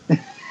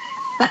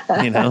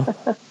 You know?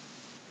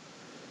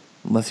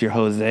 Unless you're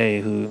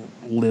Jose, who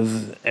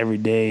lives every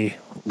day,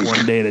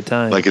 one day at a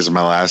time. Like it's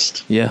my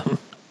last. Yeah.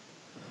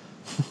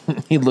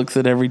 He looks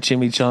at every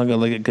chimichanga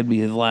like it could be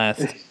his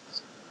last.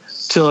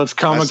 Till it's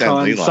Comic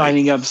Con Lee like.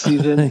 signing up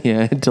season.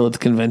 Yeah, until it's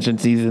convention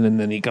season and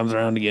then he comes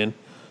around again.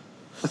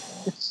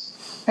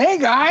 Hey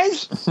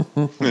guys,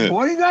 what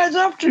are you guys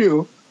up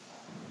to?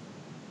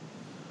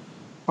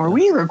 Are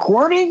we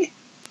recording?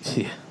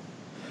 Yeah.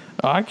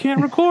 I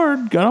can't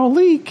record. Got a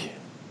leak.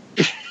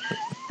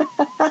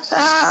 My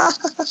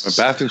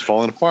bathroom's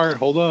falling apart.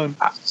 Hold on.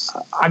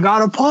 I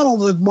got a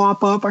puddle to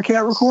mop up. I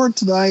can't record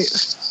tonight.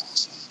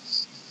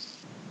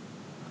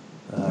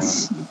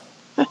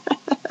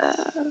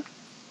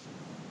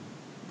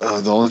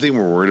 The only thing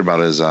we're worried about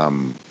is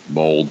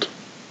mold.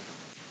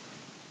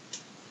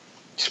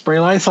 Spray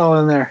Lysol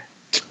in there.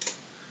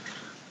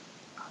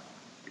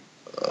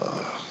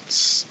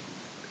 It's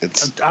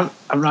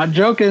I'm not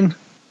joking.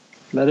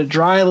 Let it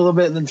dry a little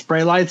bit and then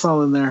spray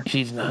Lysol in there.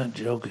 She's not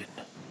joking.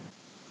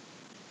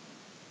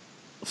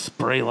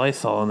 Spray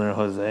Lysol in there,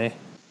 Jose.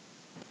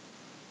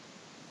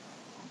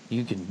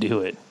 You can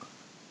do it.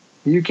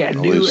 You can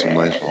I'll do leave some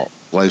it.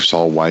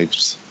 Lysol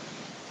wipes.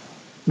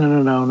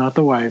 No, not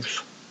the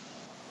wipes.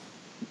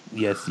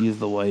 Yes, use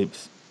the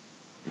wipes.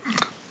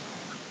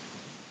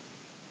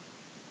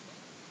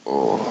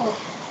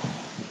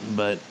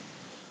 But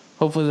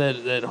hopefully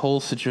that whole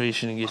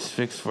situation gets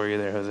fixed for you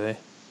there, Jose.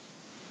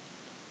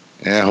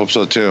 Yeah, I hope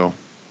so too.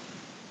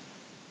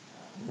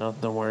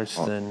 Nothing worse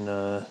than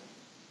a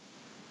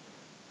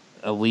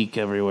leak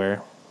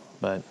everywhere.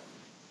 But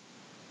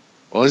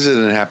Well, at least it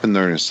didn't happen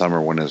during the summer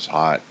when it's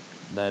hot.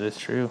 that is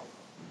true.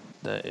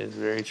 That is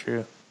very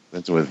true.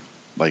 That's with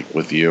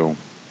you,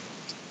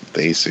 with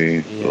the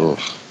AC. Yeah. Ugh.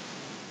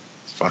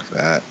 Fuck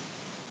that.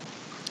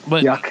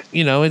 But Yuck.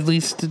 you know, at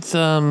least it's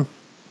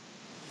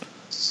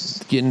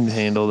getting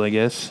handled, I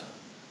guess.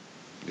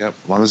 Yep.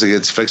 As long as it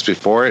gets fixed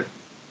before it,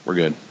 we're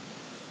good.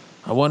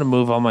 I want to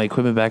move all my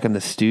equipment back in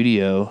the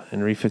studio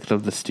and refix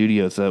up the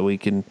studio so that we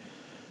can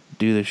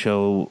do the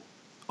show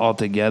all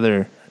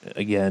together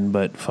again.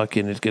 But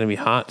fucking, it's gonna be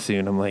hot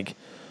soon. I'm like,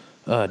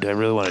 do I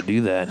really want to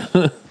do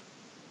that?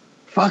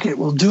 Fuck it,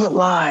 we'll do it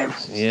live.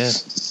 Yeah.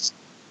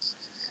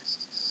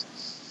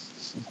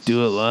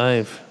 Do it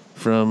live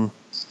from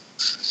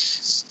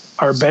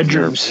Our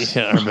bedrooms.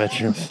 our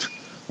bedrooms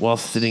while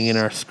sitting in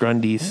our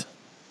scrundies.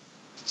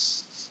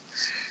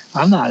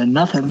 I'm not in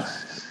nothing.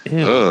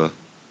 Ew. Ugh.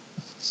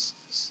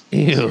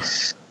 Ew.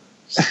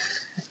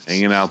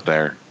 Hanging out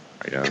there,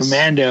 I guess.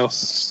 Commando.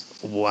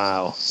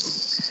 Wow.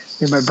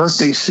 In my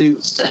birthday suit.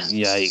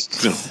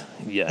 Yikes.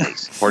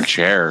 Yikes. Or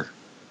chair.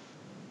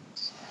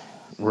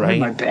 Right. In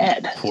my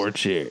bed. Poor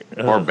chair.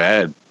 Or Ugh.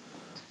 bed.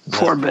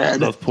 Poor bed.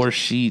 Those poor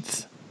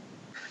sheets.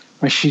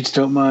 My sheets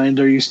don't mind.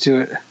 They're used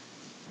to it.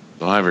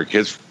 Don't have your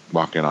kids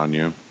walking on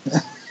you.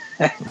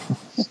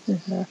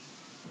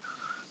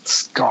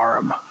 Scar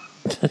 'em.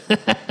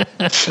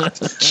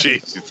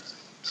 Jeez.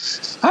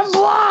 I'm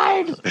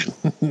blind.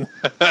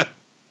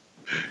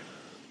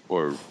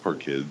 Poor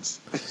kids.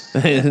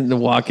 To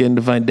walk in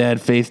to find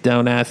dad face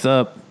down, ass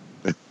up.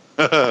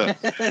 Damn.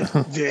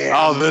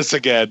 Oh, this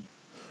again.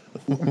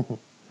 Oh,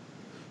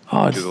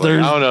 it's Like, I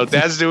Thursday. don't know.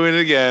 Dad's doing it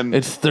again.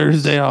 It's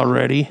Thursday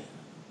already.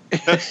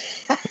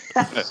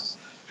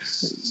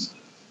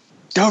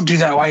 Don't do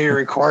that while you're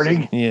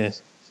recording. Yeah.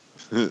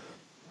 I'm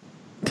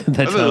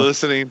That's how,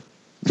 listening.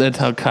 that's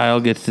how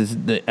Kyle gets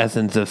the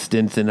essence of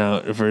Stinson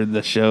out for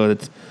the show.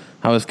 That's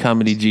how his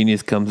comedy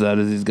genius comes out,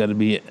 is he's got to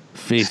be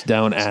face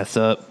down, ass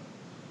up.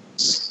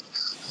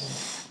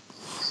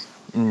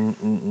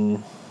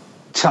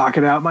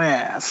 Talking out my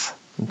ass.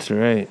 That's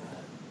right.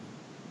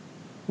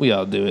 We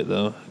all do it,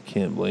 though.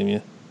 Can't blame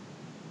you.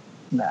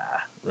 Nah.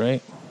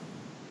 Right?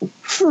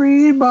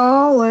 Free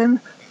balling.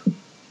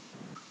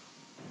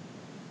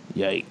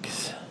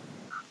 Yikes.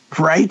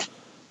 Right?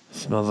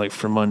 Smells like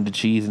fermented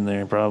cheese in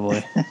there,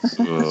 probably.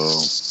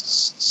 Oh.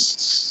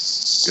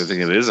 Good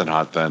thing it isn't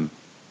hot then.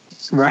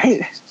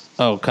 Right?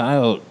 Oh,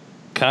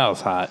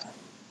 Kyle's hot.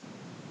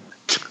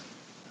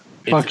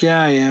 Fuck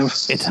yeah, I am.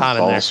 It's hot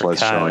in Ball there for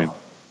sweat's Kyle. showing.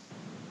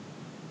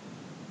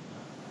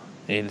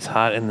 It's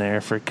hot in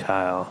there for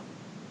Kyle.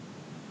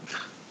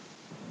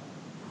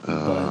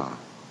 But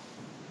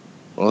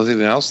Well,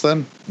 anything else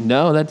then?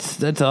 no,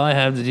 that's all I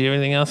have. Did you have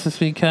anything else this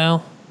week,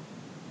 Kyle?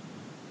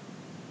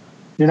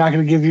 You're not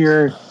going to give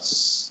your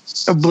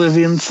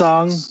Oblivion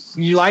song?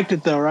 You liked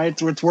it, though, right?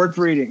 It's worth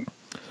reading.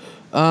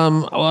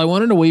 Well, I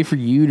wanted to wait for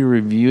you to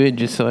review it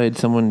just so I had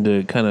someone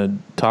to kind of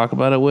talk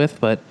about it with.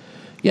 But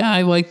yeah,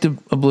 I liked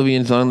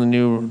Oblivion song, the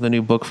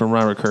new book from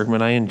Robert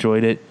Kirkman. I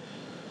enjoyed it.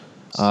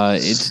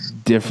 It's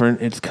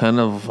different. It's kind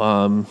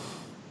of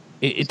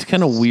it's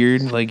kind of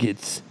weird. Like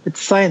it's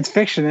science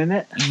fiction, isn't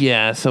it?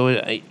 yeah. So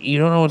you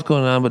don't know what's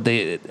going on, but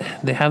they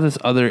have this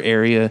other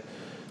area,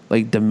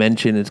 like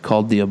dimension. It's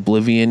called the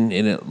Oblivion,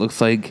 and it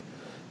looks like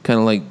kind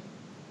of like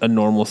a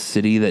normal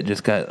city that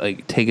just got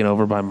like taken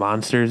over by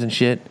monsters and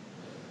shit.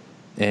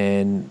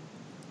 And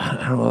I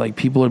don't know, like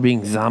people are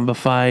being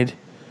zombified,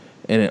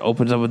 and it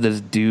opens up with this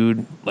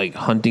dude like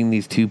hunting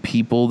these two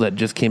people that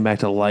just came back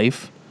to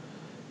life,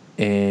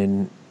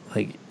 and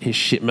like his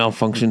shit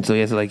malfunctioned, so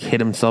he has to like hit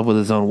himself with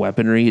his own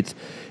weaponry.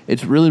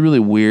 It's really really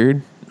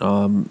weird.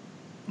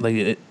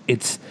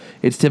 It's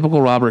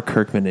typical Robert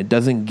Kirkman. It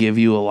doesn't give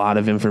you a lot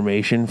of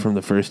information from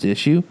the first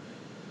issue,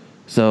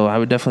 so I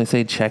would definitely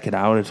say check it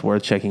out. It's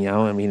worth checking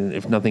out. I mean,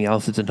 if nothing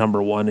else, it's a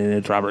number one and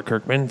it's Robert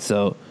Kirkman,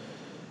 so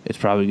it's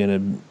probably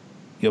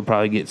you'll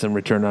probably get some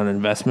return on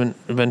investment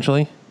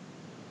eventually.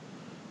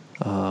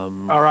 All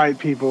right,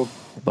 people,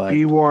 But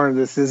be warned.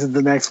 This isn't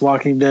the next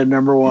Walking Dead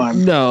number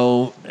one.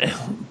 no,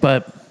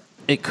 but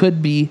it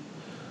could be.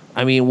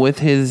 I mean, with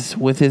his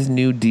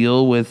new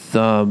deal with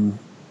Amazon,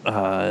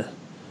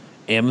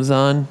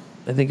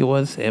 I think it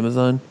was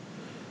Amazon,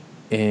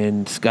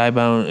 and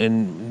Skybound,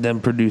 and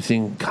them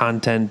producing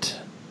content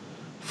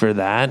for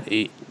that,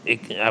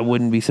 I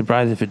wouldn't be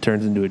surprised if it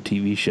turns into a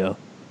TV show.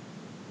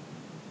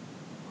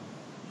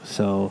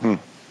 So,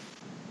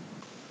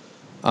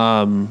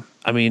 I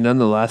mean,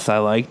 nonetheless, I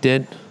liked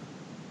it.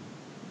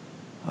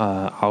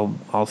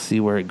 I'll see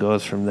where it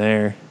goes from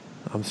there.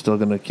 I'm still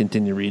gonna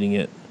continue reading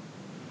it,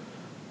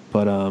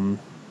 but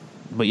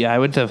yeah, I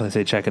would definitely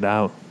say check it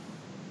out.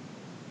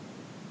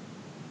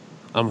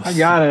 I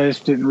got it. I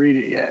just didn't read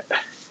it yet.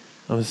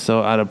 I'm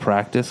so out of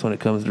practice when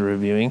it comes to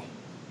reviewing.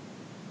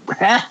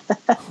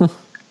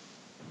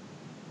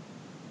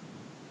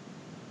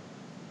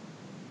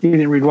 You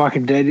didn't read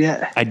Walking Dead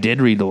yet? I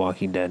did read The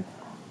Walking Dead.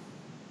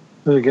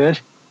 Was it good?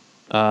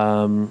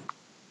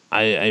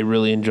 I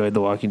really enjoyed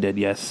The Walking Dead.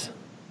 Yes.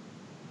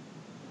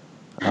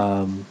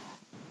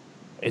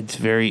 It's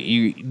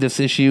very this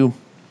issue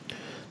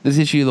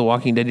of The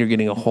Walking Dead. You're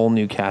getting a whole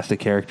new cast of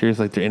characters.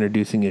 Like they're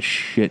introducing a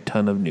shit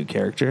ton of new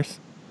characters.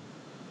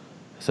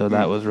 So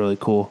that was really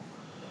cool.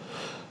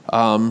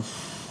 And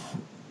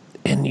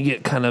you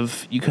kind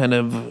of.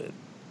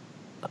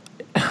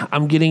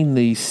 I'm getting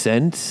the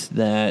sense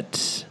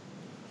that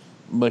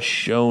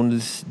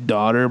Michonne's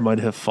daughter might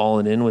have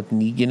fallen in with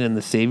Negan and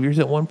the Saviors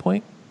at one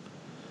point,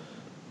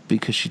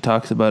 because she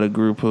talks about a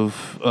group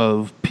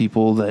of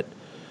people that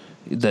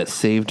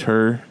saved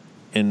her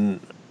in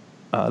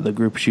the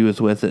group she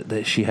was with,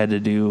 that she had to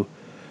do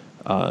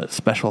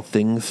special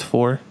things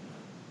for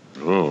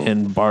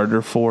and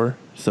barter for.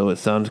 So it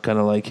sounds kind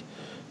of like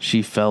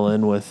she fell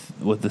in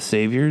with the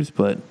Saviors,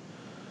 but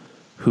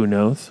who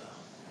knows?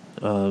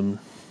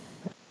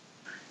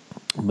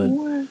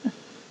 But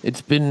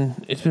it's been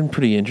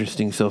pretty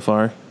interesting so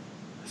far.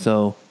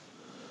 So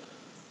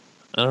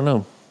I don't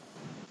know.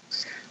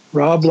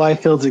 Rob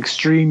Liefeld's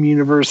Extreme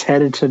Universe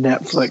headed to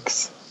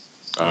Netflix.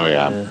 Oh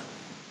yeah,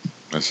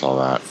 I saw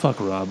that.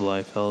 Fuck Rob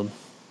Liefeld.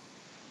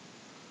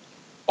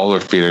 All their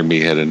feet are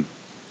be hidden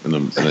in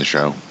the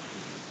show.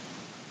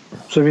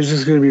 So it's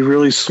just going to be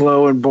really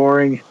slow and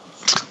boring.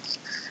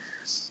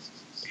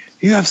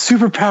 You have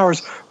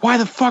superpowers. Why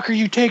the fuck are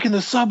you taking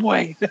the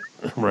subway?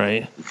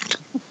 Right.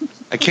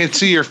 I can't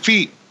see your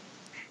feet.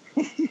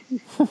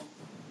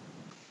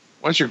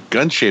 Why's your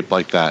gun shaped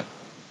like that?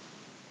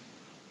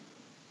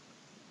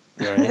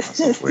 Right.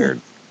 That's weird.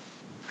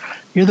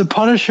 You're the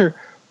Punisher.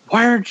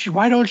 Why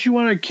don't you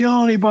want to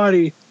kill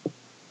anybody?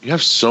 You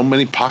have so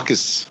many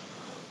pockets.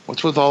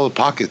 What's with all the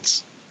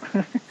pockets?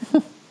 I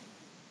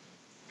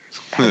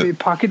have a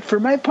pocket for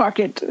my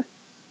pocket.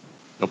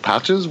 No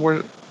pouches?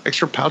 Where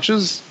extra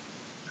pouches?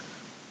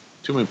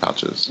 Too many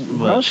pouches.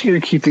 Where else are you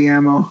going to keep the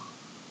ammo?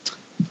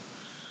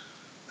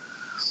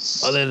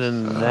 Other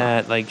than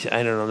that, like,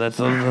 I don't know. Those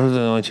are the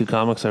only two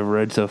comics I've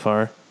read so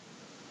far.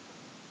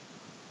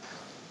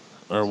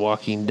 Are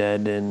Walking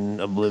Dead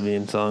and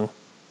Oblivion Song.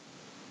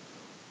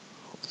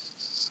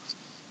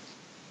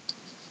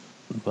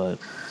 But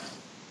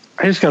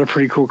I just got a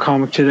pretty cool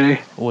comic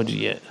today. what'd you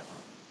get?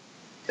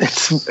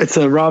 It's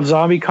a Rob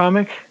Zombie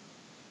comic,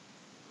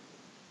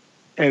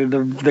 and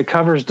the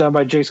cover's done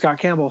by J. Scott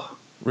Campbell.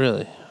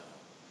 Really?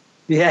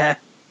 Yeah.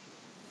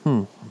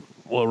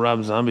 What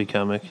Rob Zombie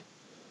comic?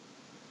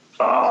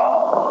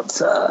 Oh,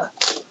 it's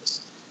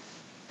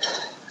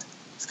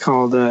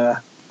called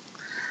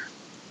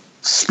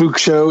Spook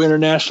Show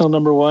International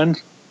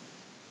 #1.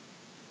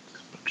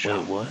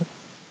 Wait, what?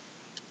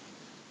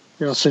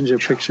 Here, I'll send you a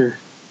picture.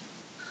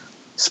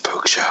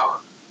 Spook Show.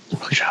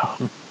 Spook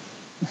show.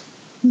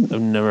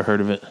 I've never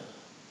heard of it.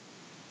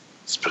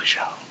 Spook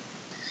show.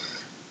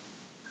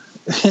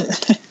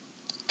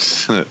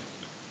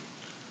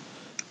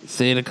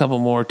 Say it a couple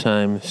more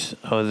times,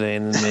 Jose,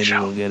 and then maybe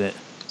we'll get it.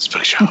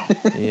 Spook show.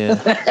 Yeah.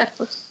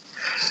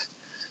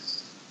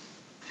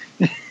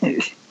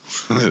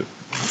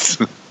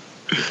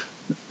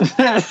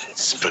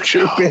 Spook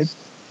show. Stupid.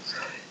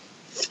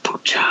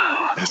 Spook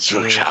Show.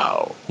 Spook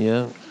show.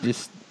 Yeah.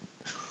 Just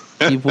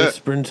keep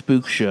whispering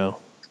Spook Show.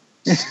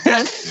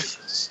 That's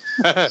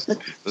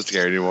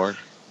scary anymore.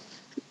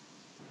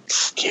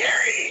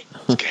 Scary.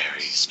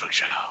 Scary. Spook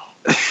show.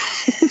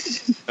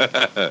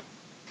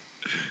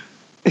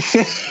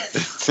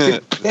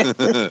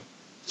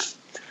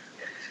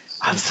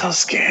 I'm so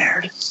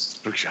scared.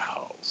 Spook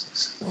show.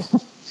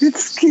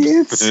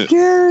 It's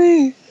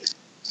scary.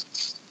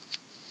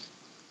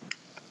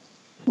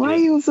 Why are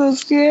you so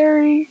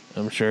scary?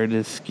 I'm sure it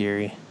is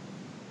scary.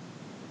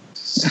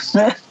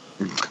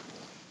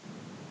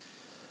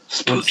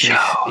 Spook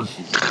show.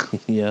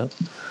 Yeah.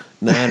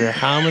 No matter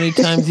how many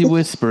times you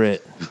whisper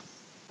it.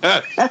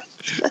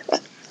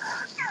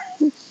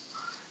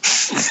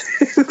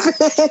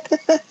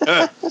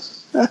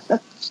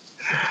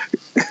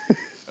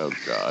 Oh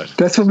God.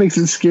 That's what makes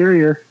it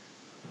scarier.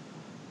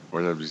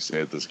 Whatever you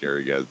say it, the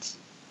scary gets.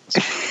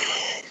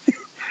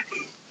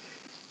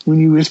 When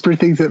you whisper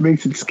things, that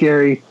makes it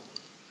scary.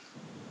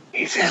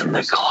 He's in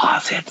the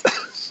closet.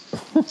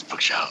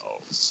 Spook show.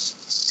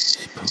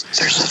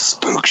 There's a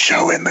spook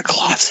show in the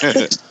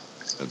closet.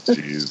 Oh,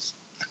 jeez.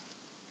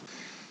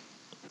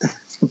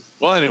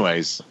 Well,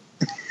 anyways.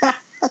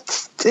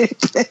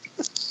 Stupid.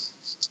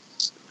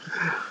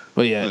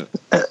 But yeah.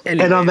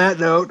 And on that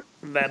note,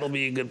 That'll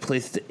be a good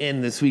place to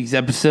end this week's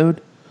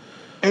episode.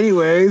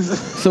 anyways,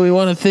 So we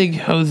want to thank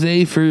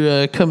Jose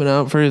for coming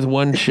out for his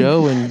one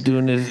show and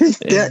doing his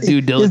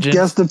due diligence. his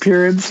guest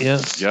appearance.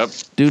 Yeah, Yep.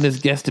 doing his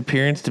guest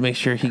appearance to make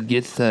sure he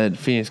gets that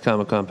Phoenix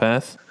Comic Con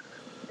pass.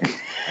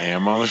 I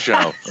am on the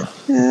show.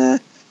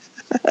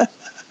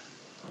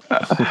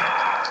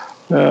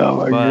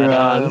 Oh my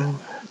god.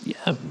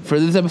 Yeah, for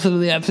this episode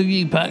of the Absolute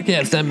Geek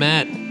Podcast, I'm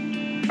Matt.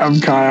 I'm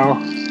Kyle.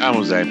 I'm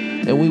Jose.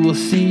 And we will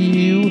see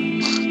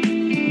you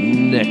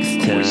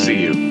next time. We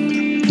see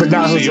you. But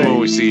not See you Jose. when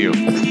we see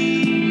you.